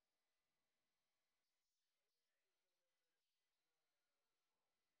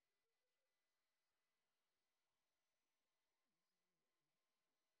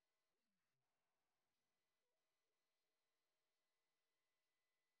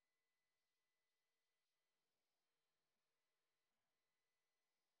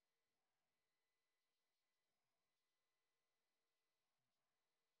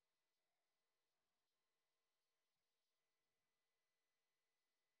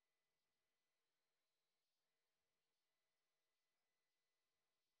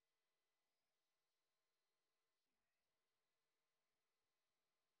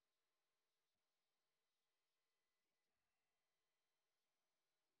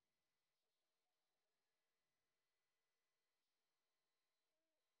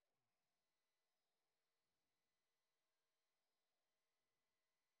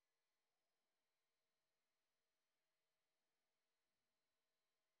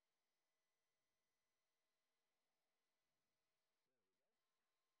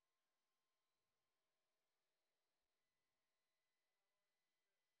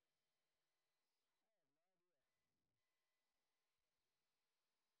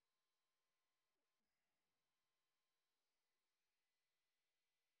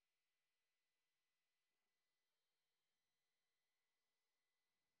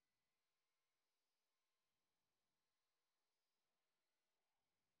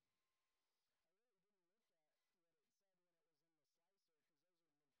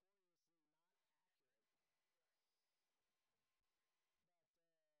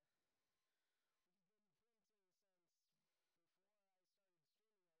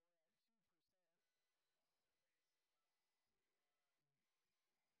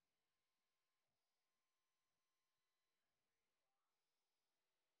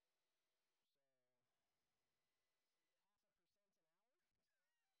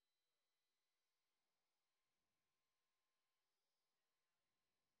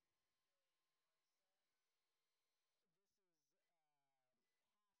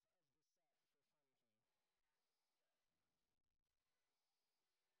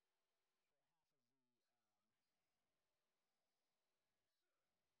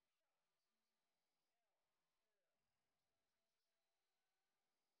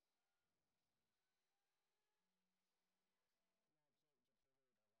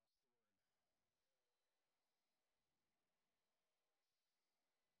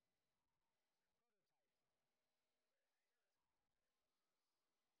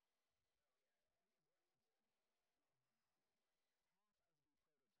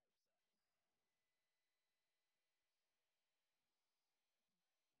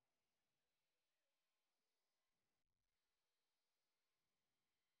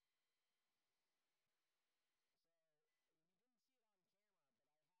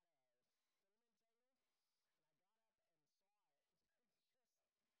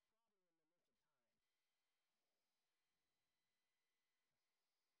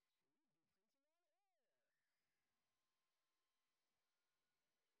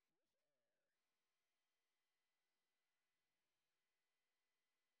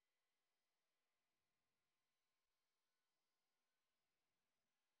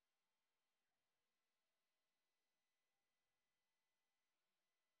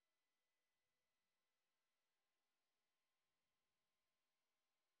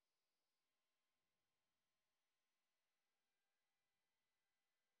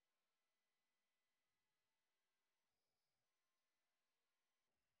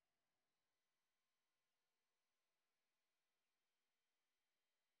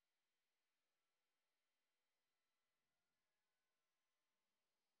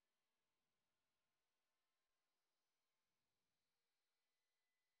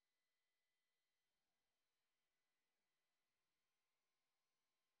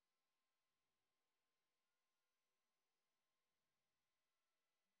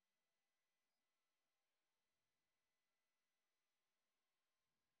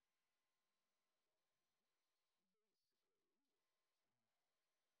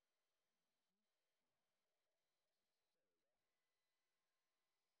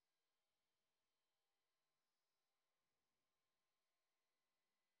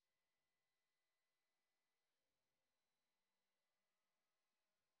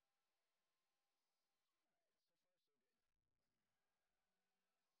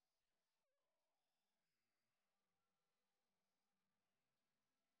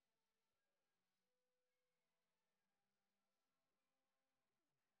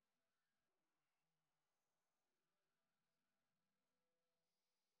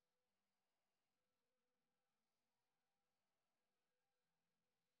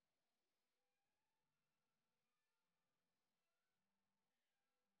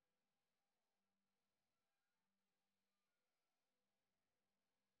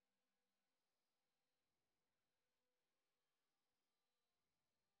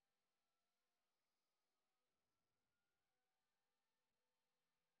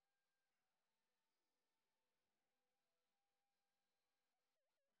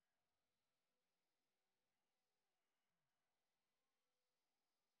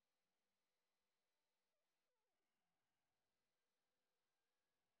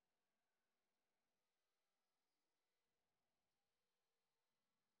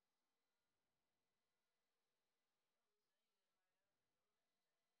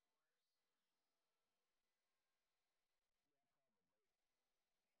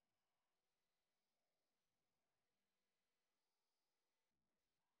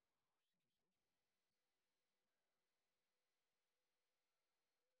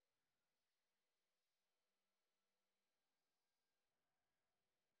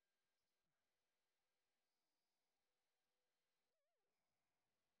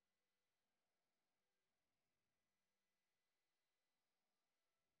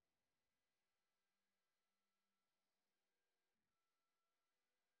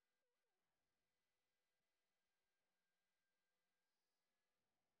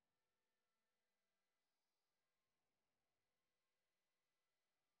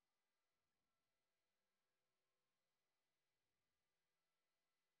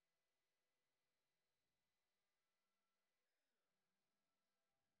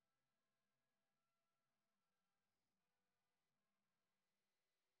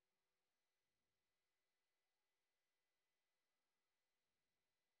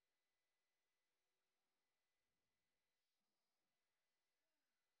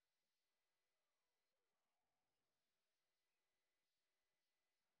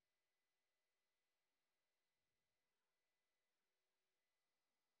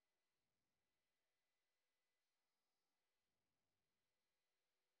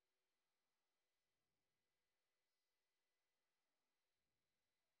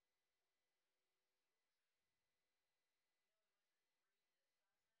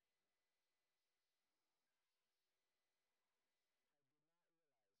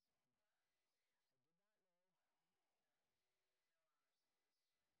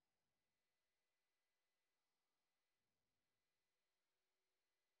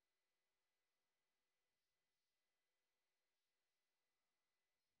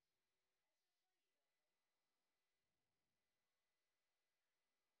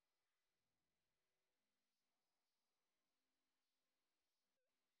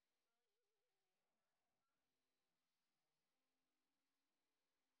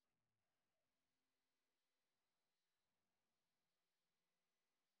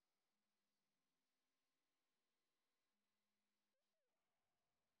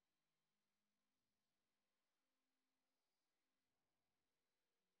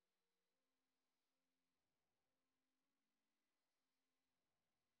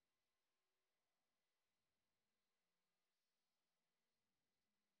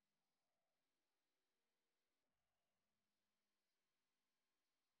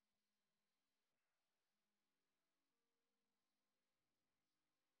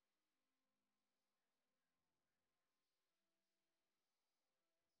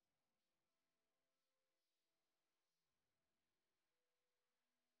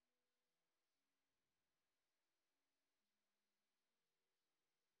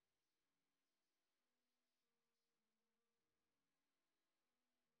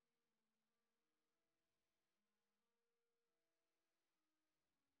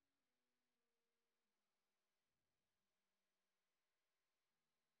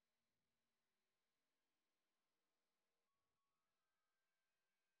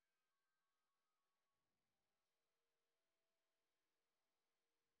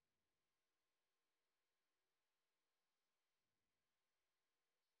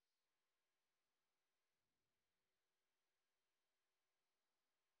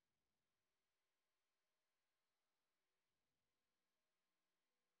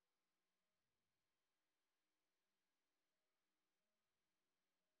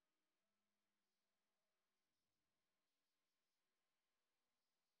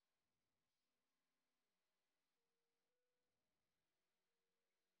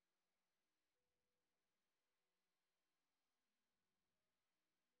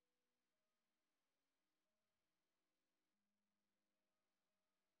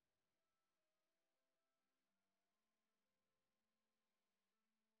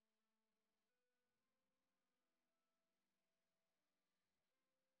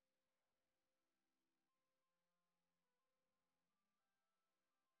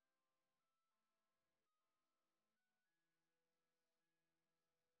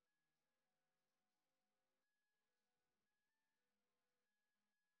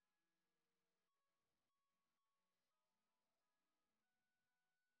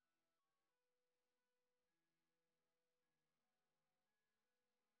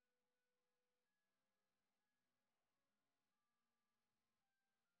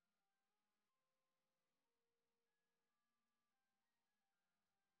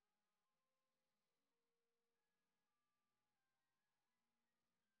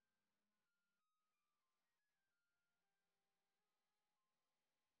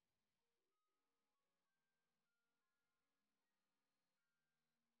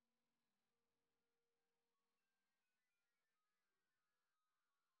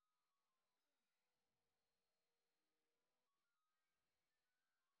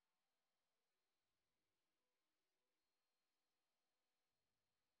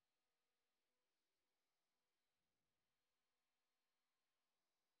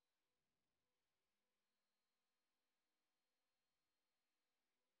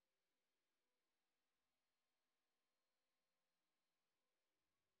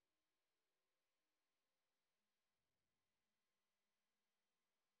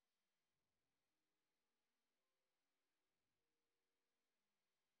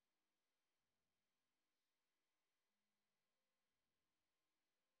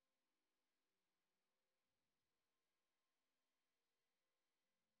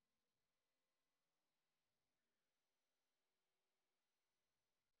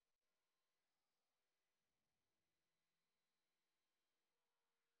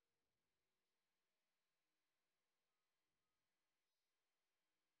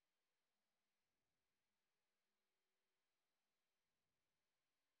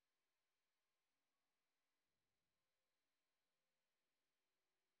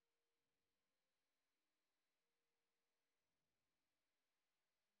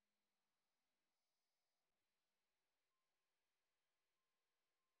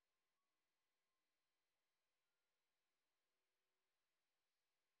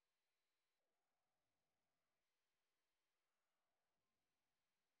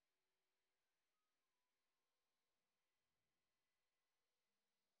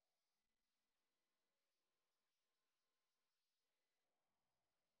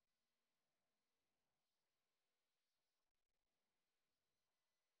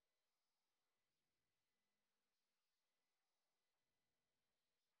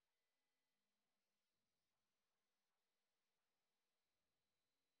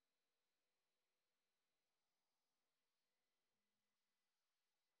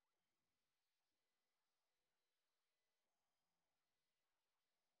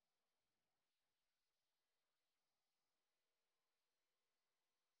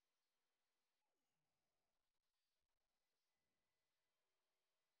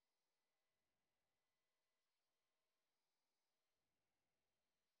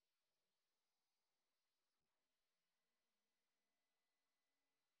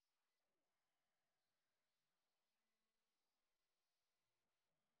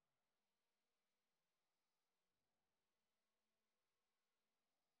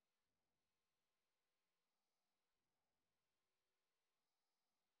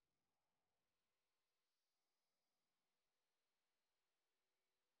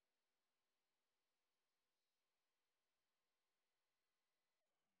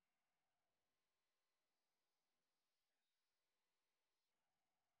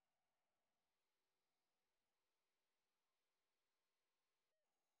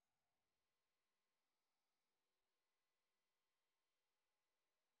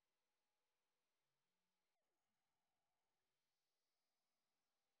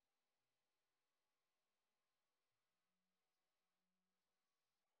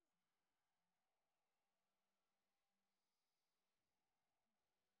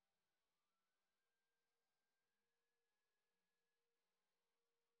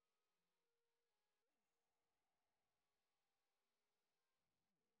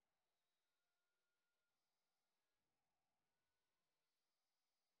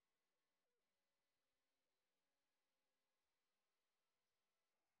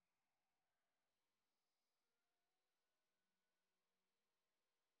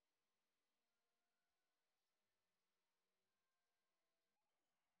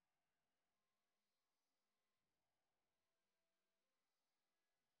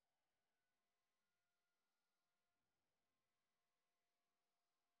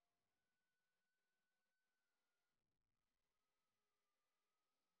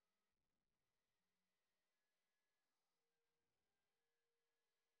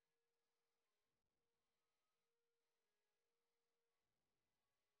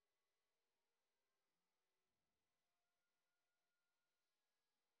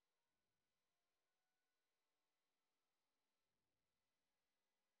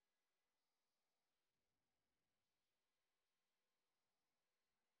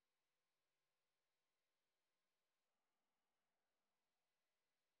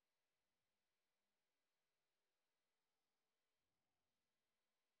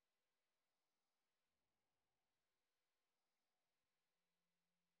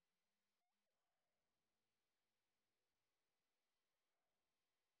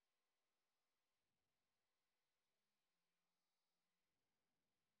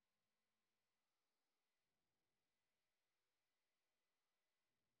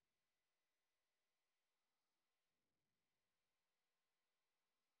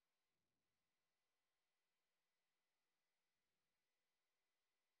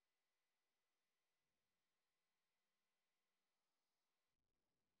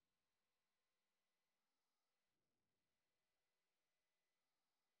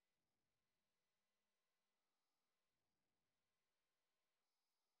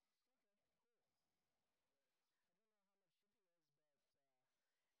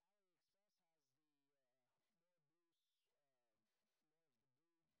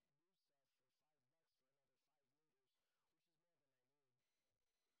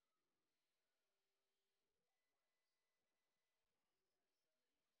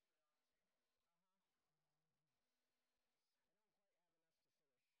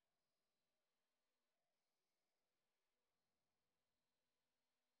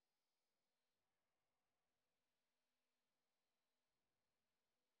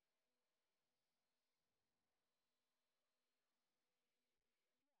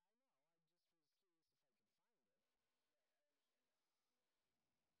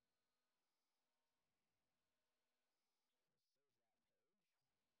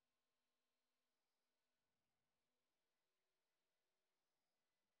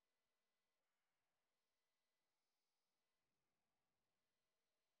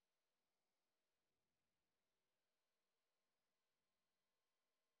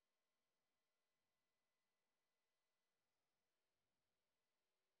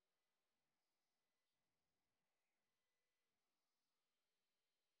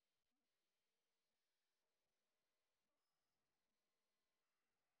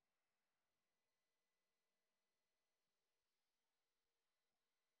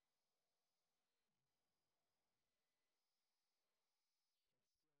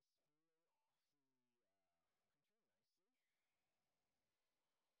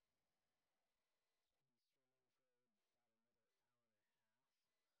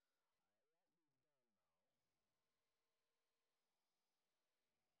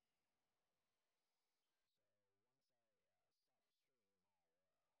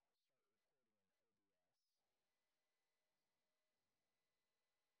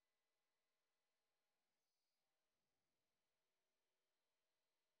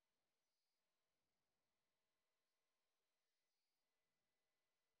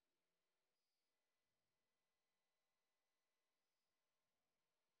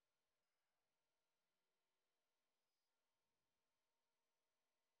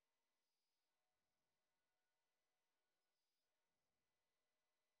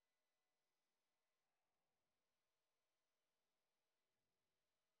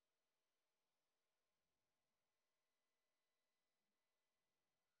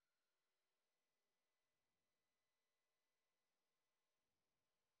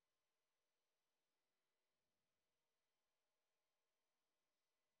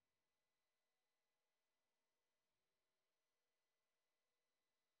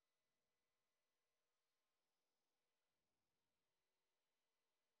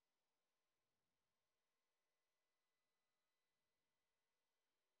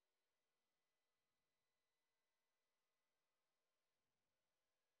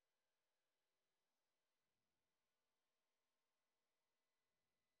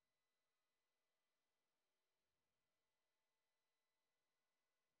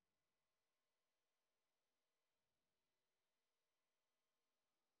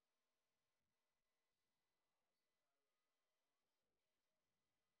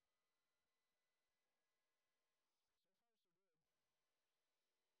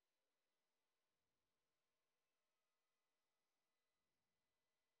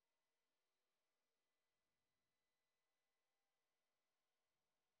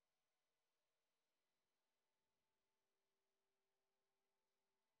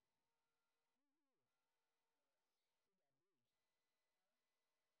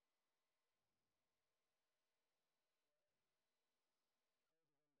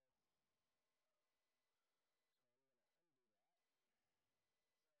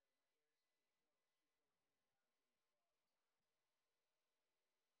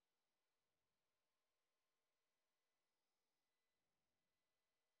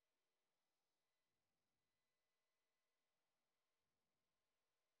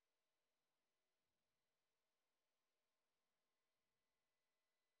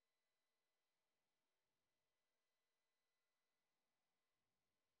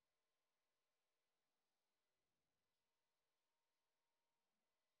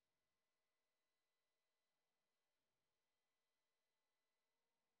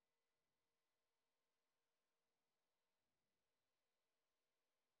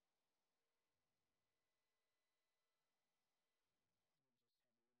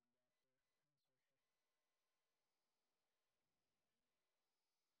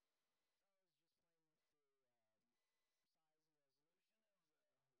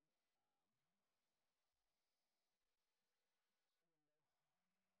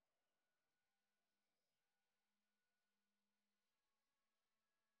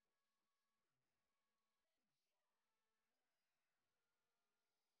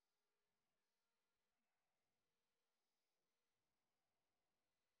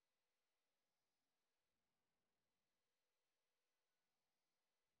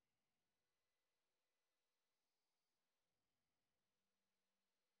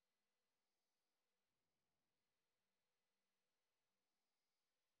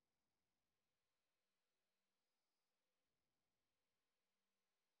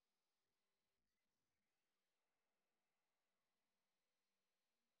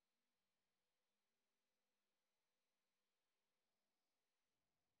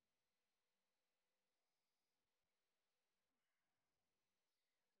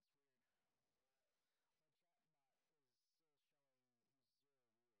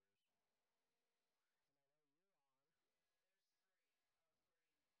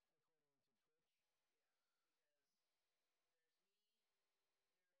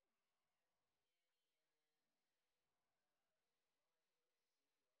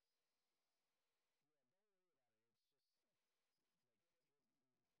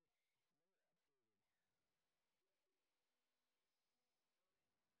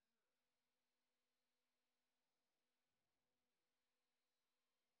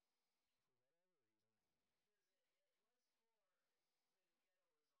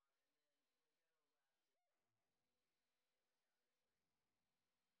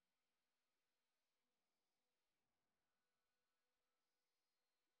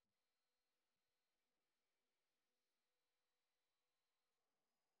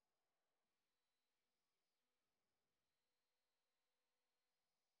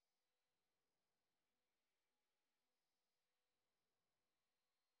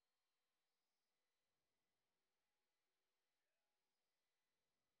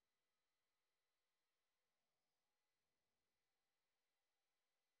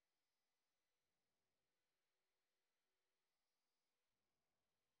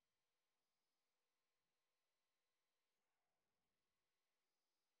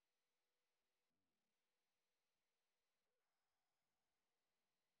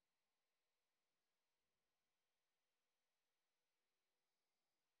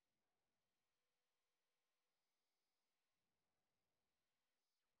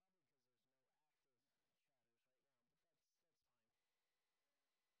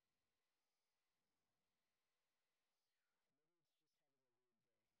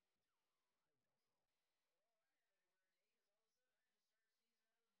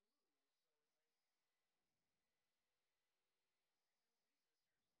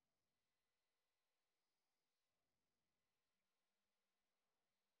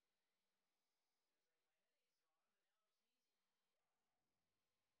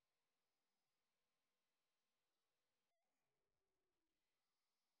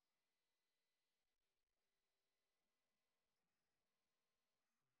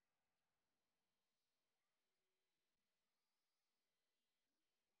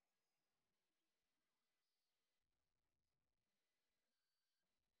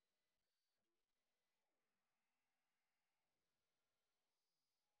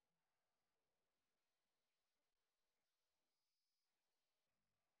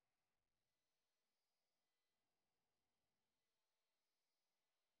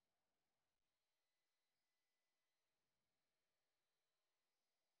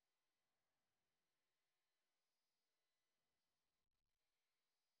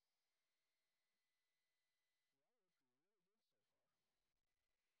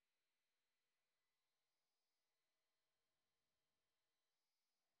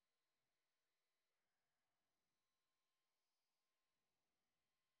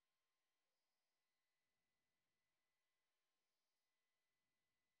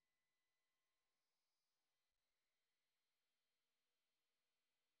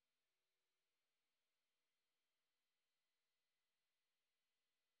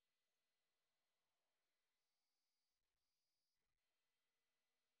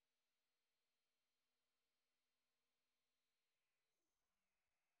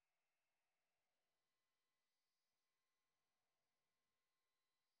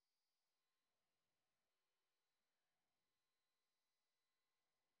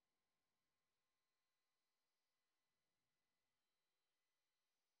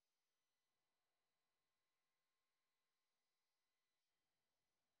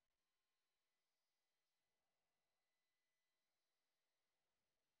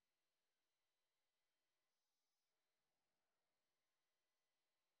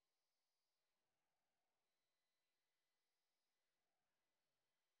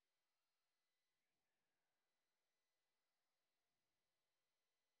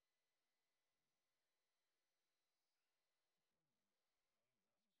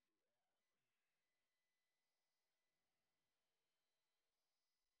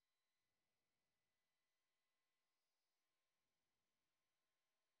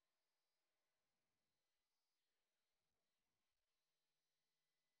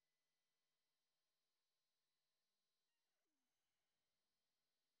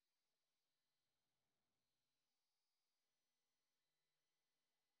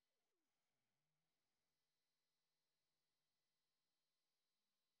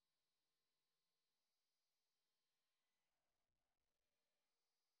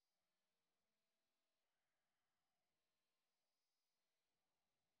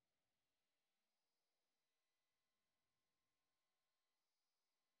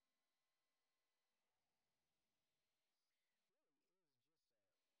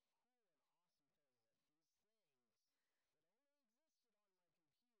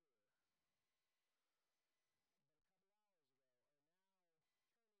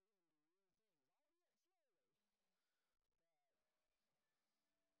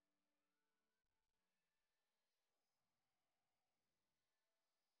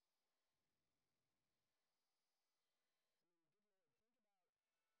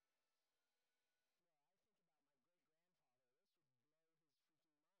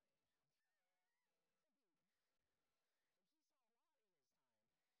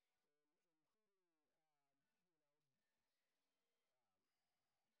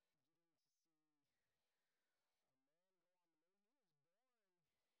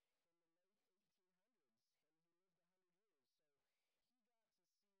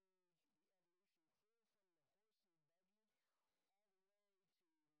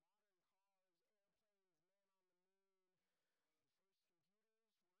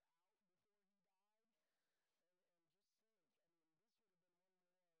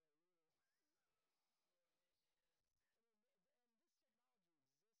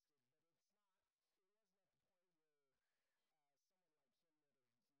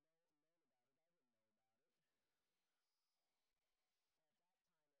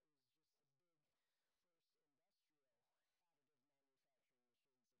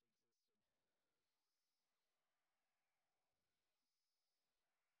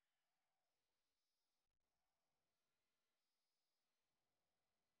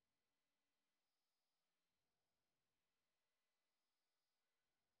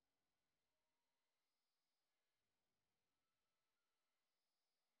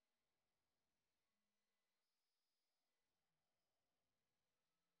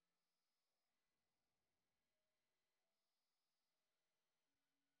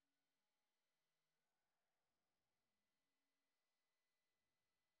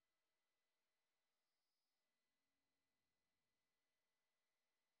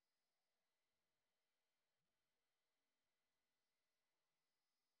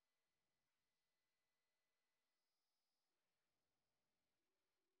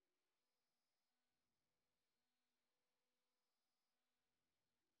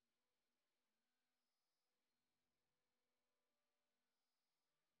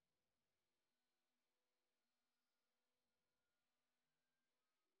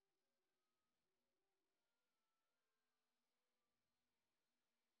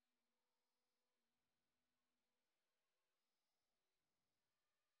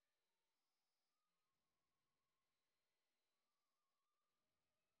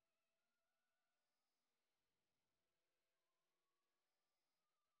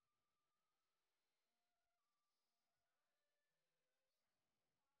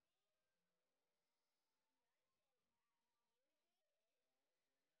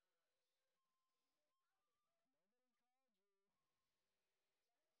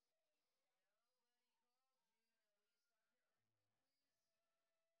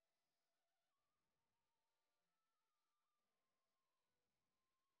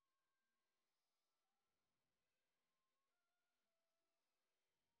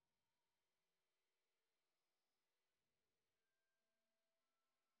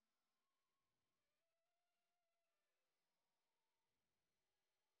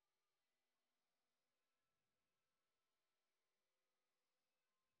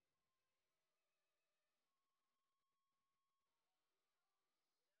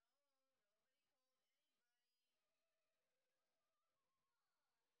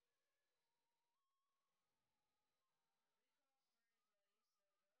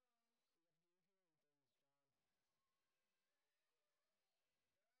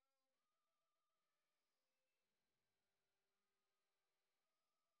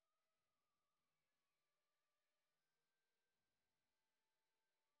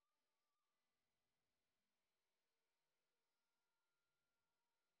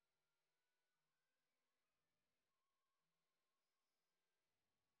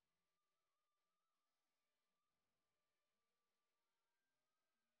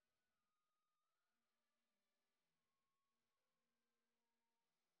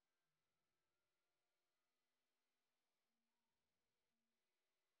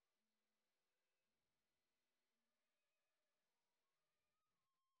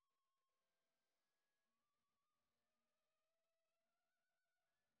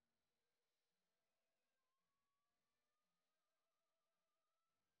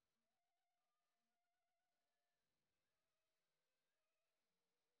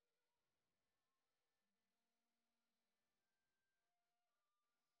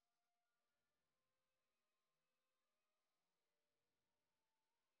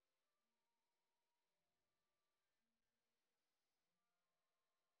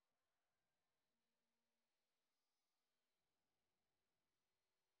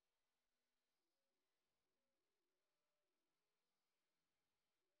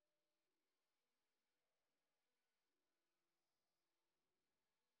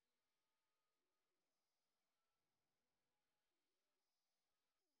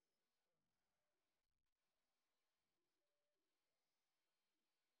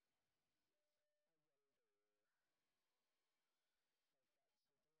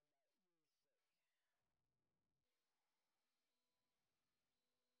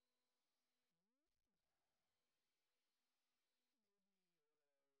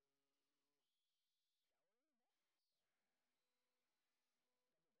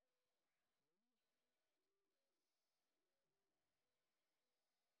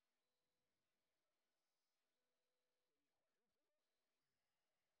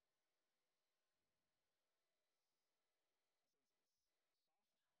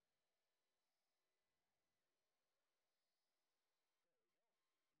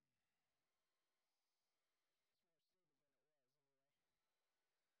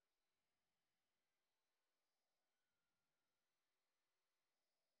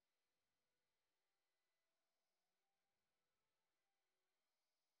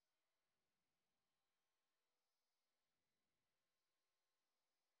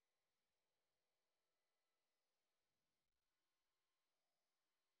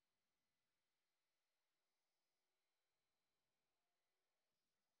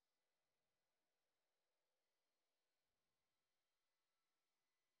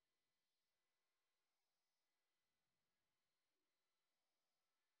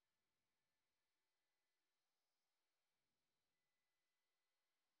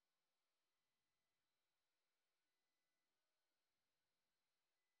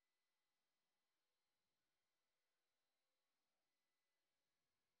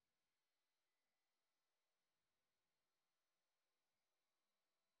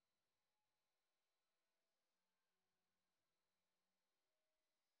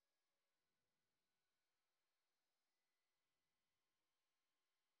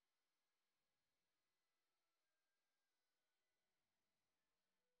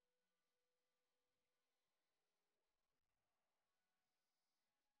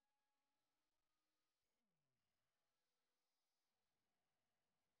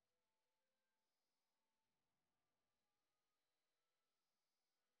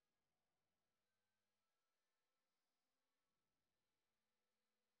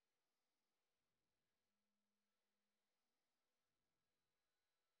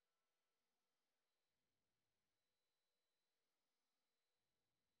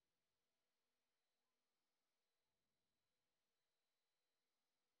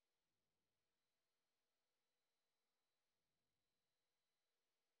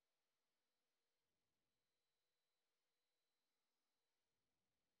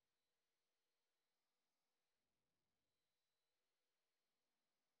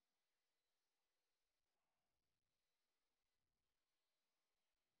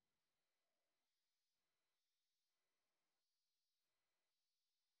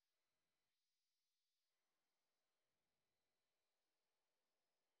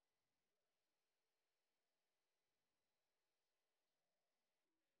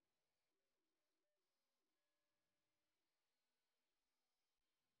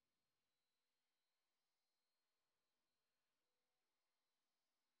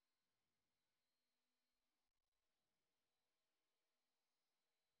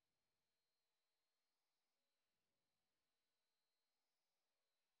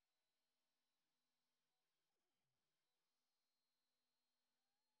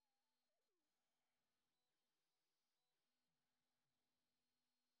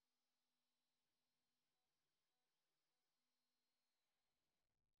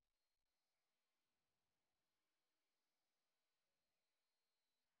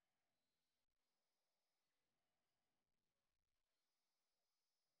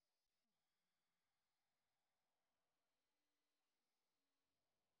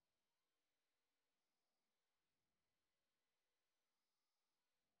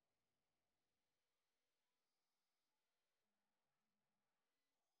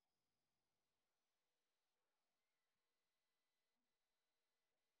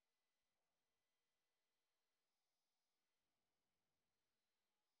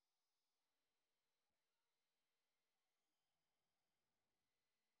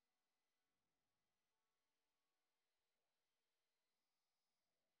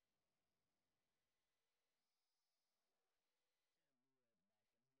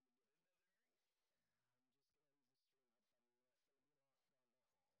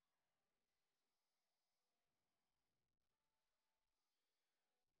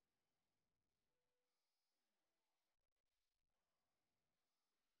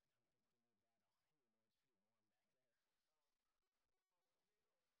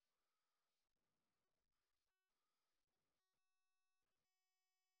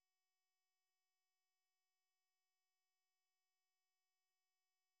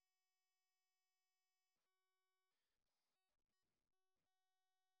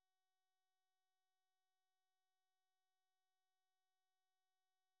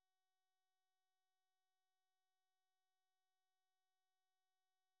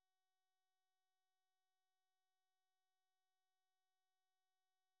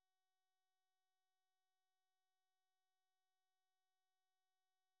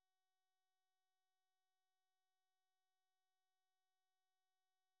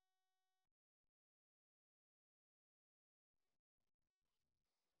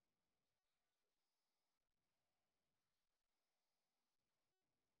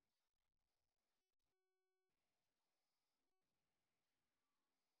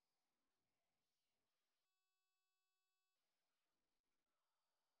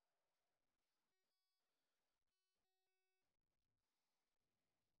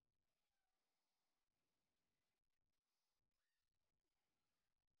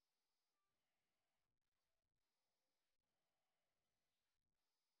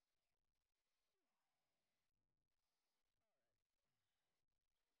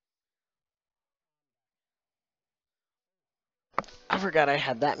 I forgot I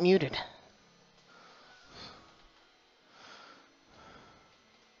had that muted.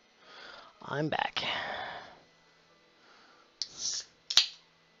 I'm back.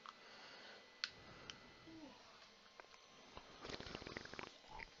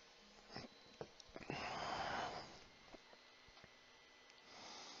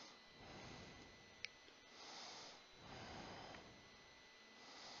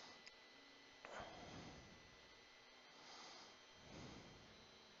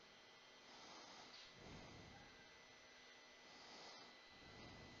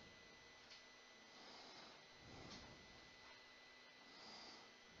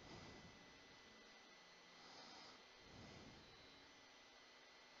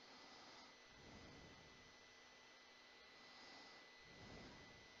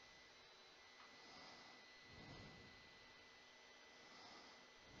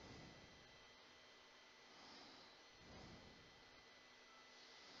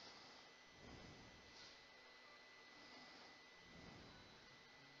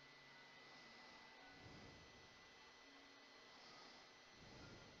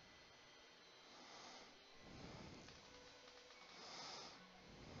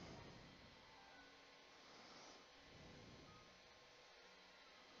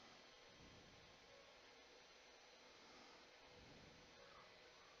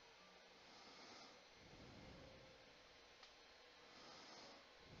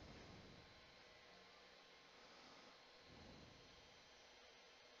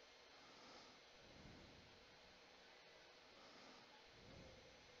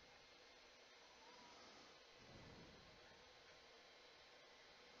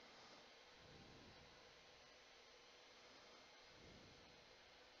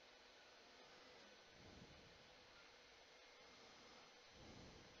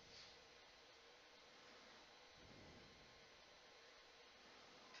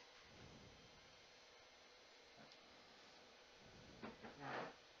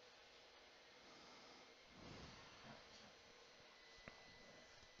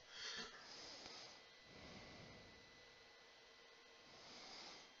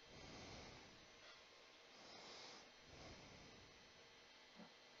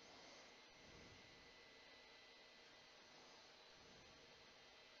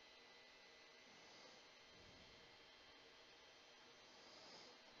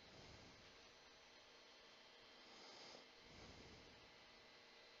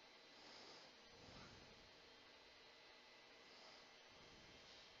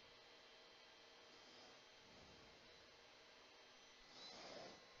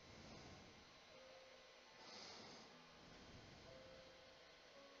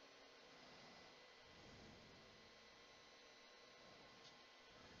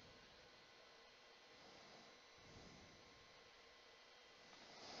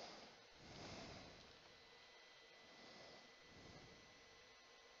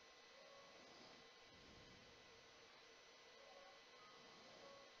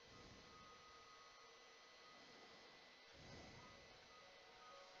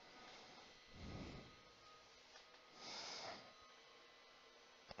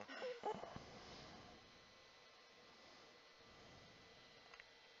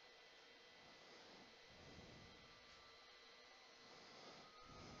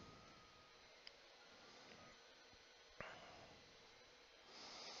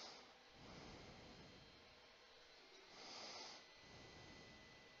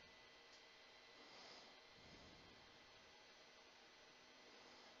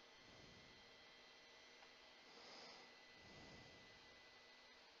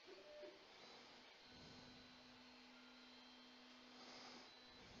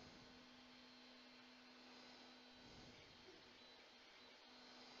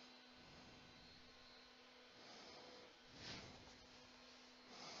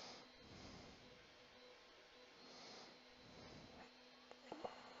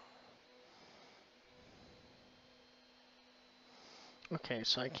 Okay,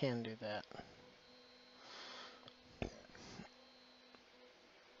 so I can do that.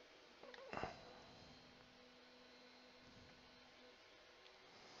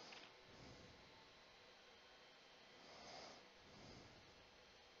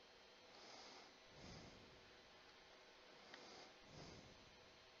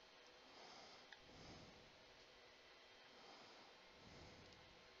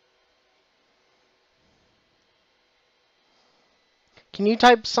 Can you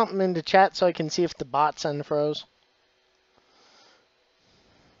type something into chat so I can see if the bots unfroze?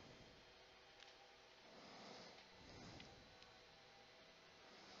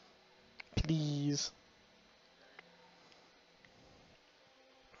 Please.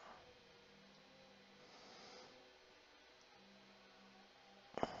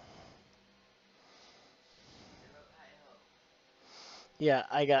 Yeah,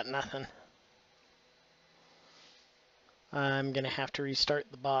 I got nothing. I'm gonna have to restart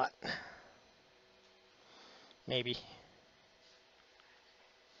the bot. Maybe. Chat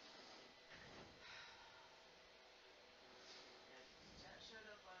showed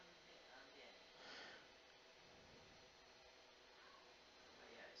up on Danny. Oh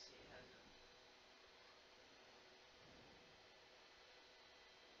yeah, I see it has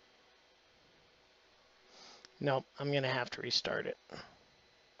a. Nope, I'm gonna have to restart it.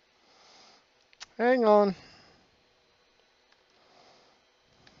 Hang on.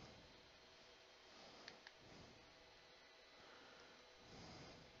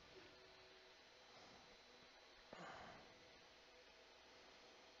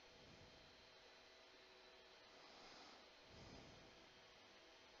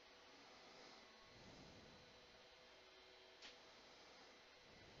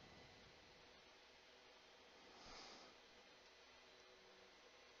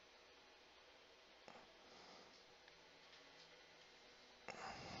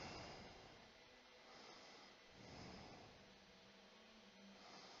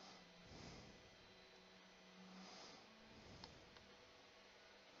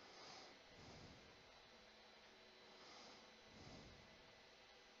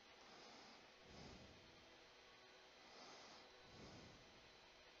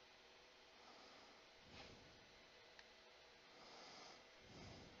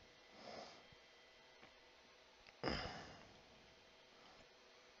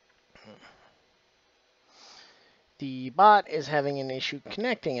 The bot is having an issue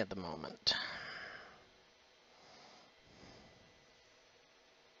connecting at the moment.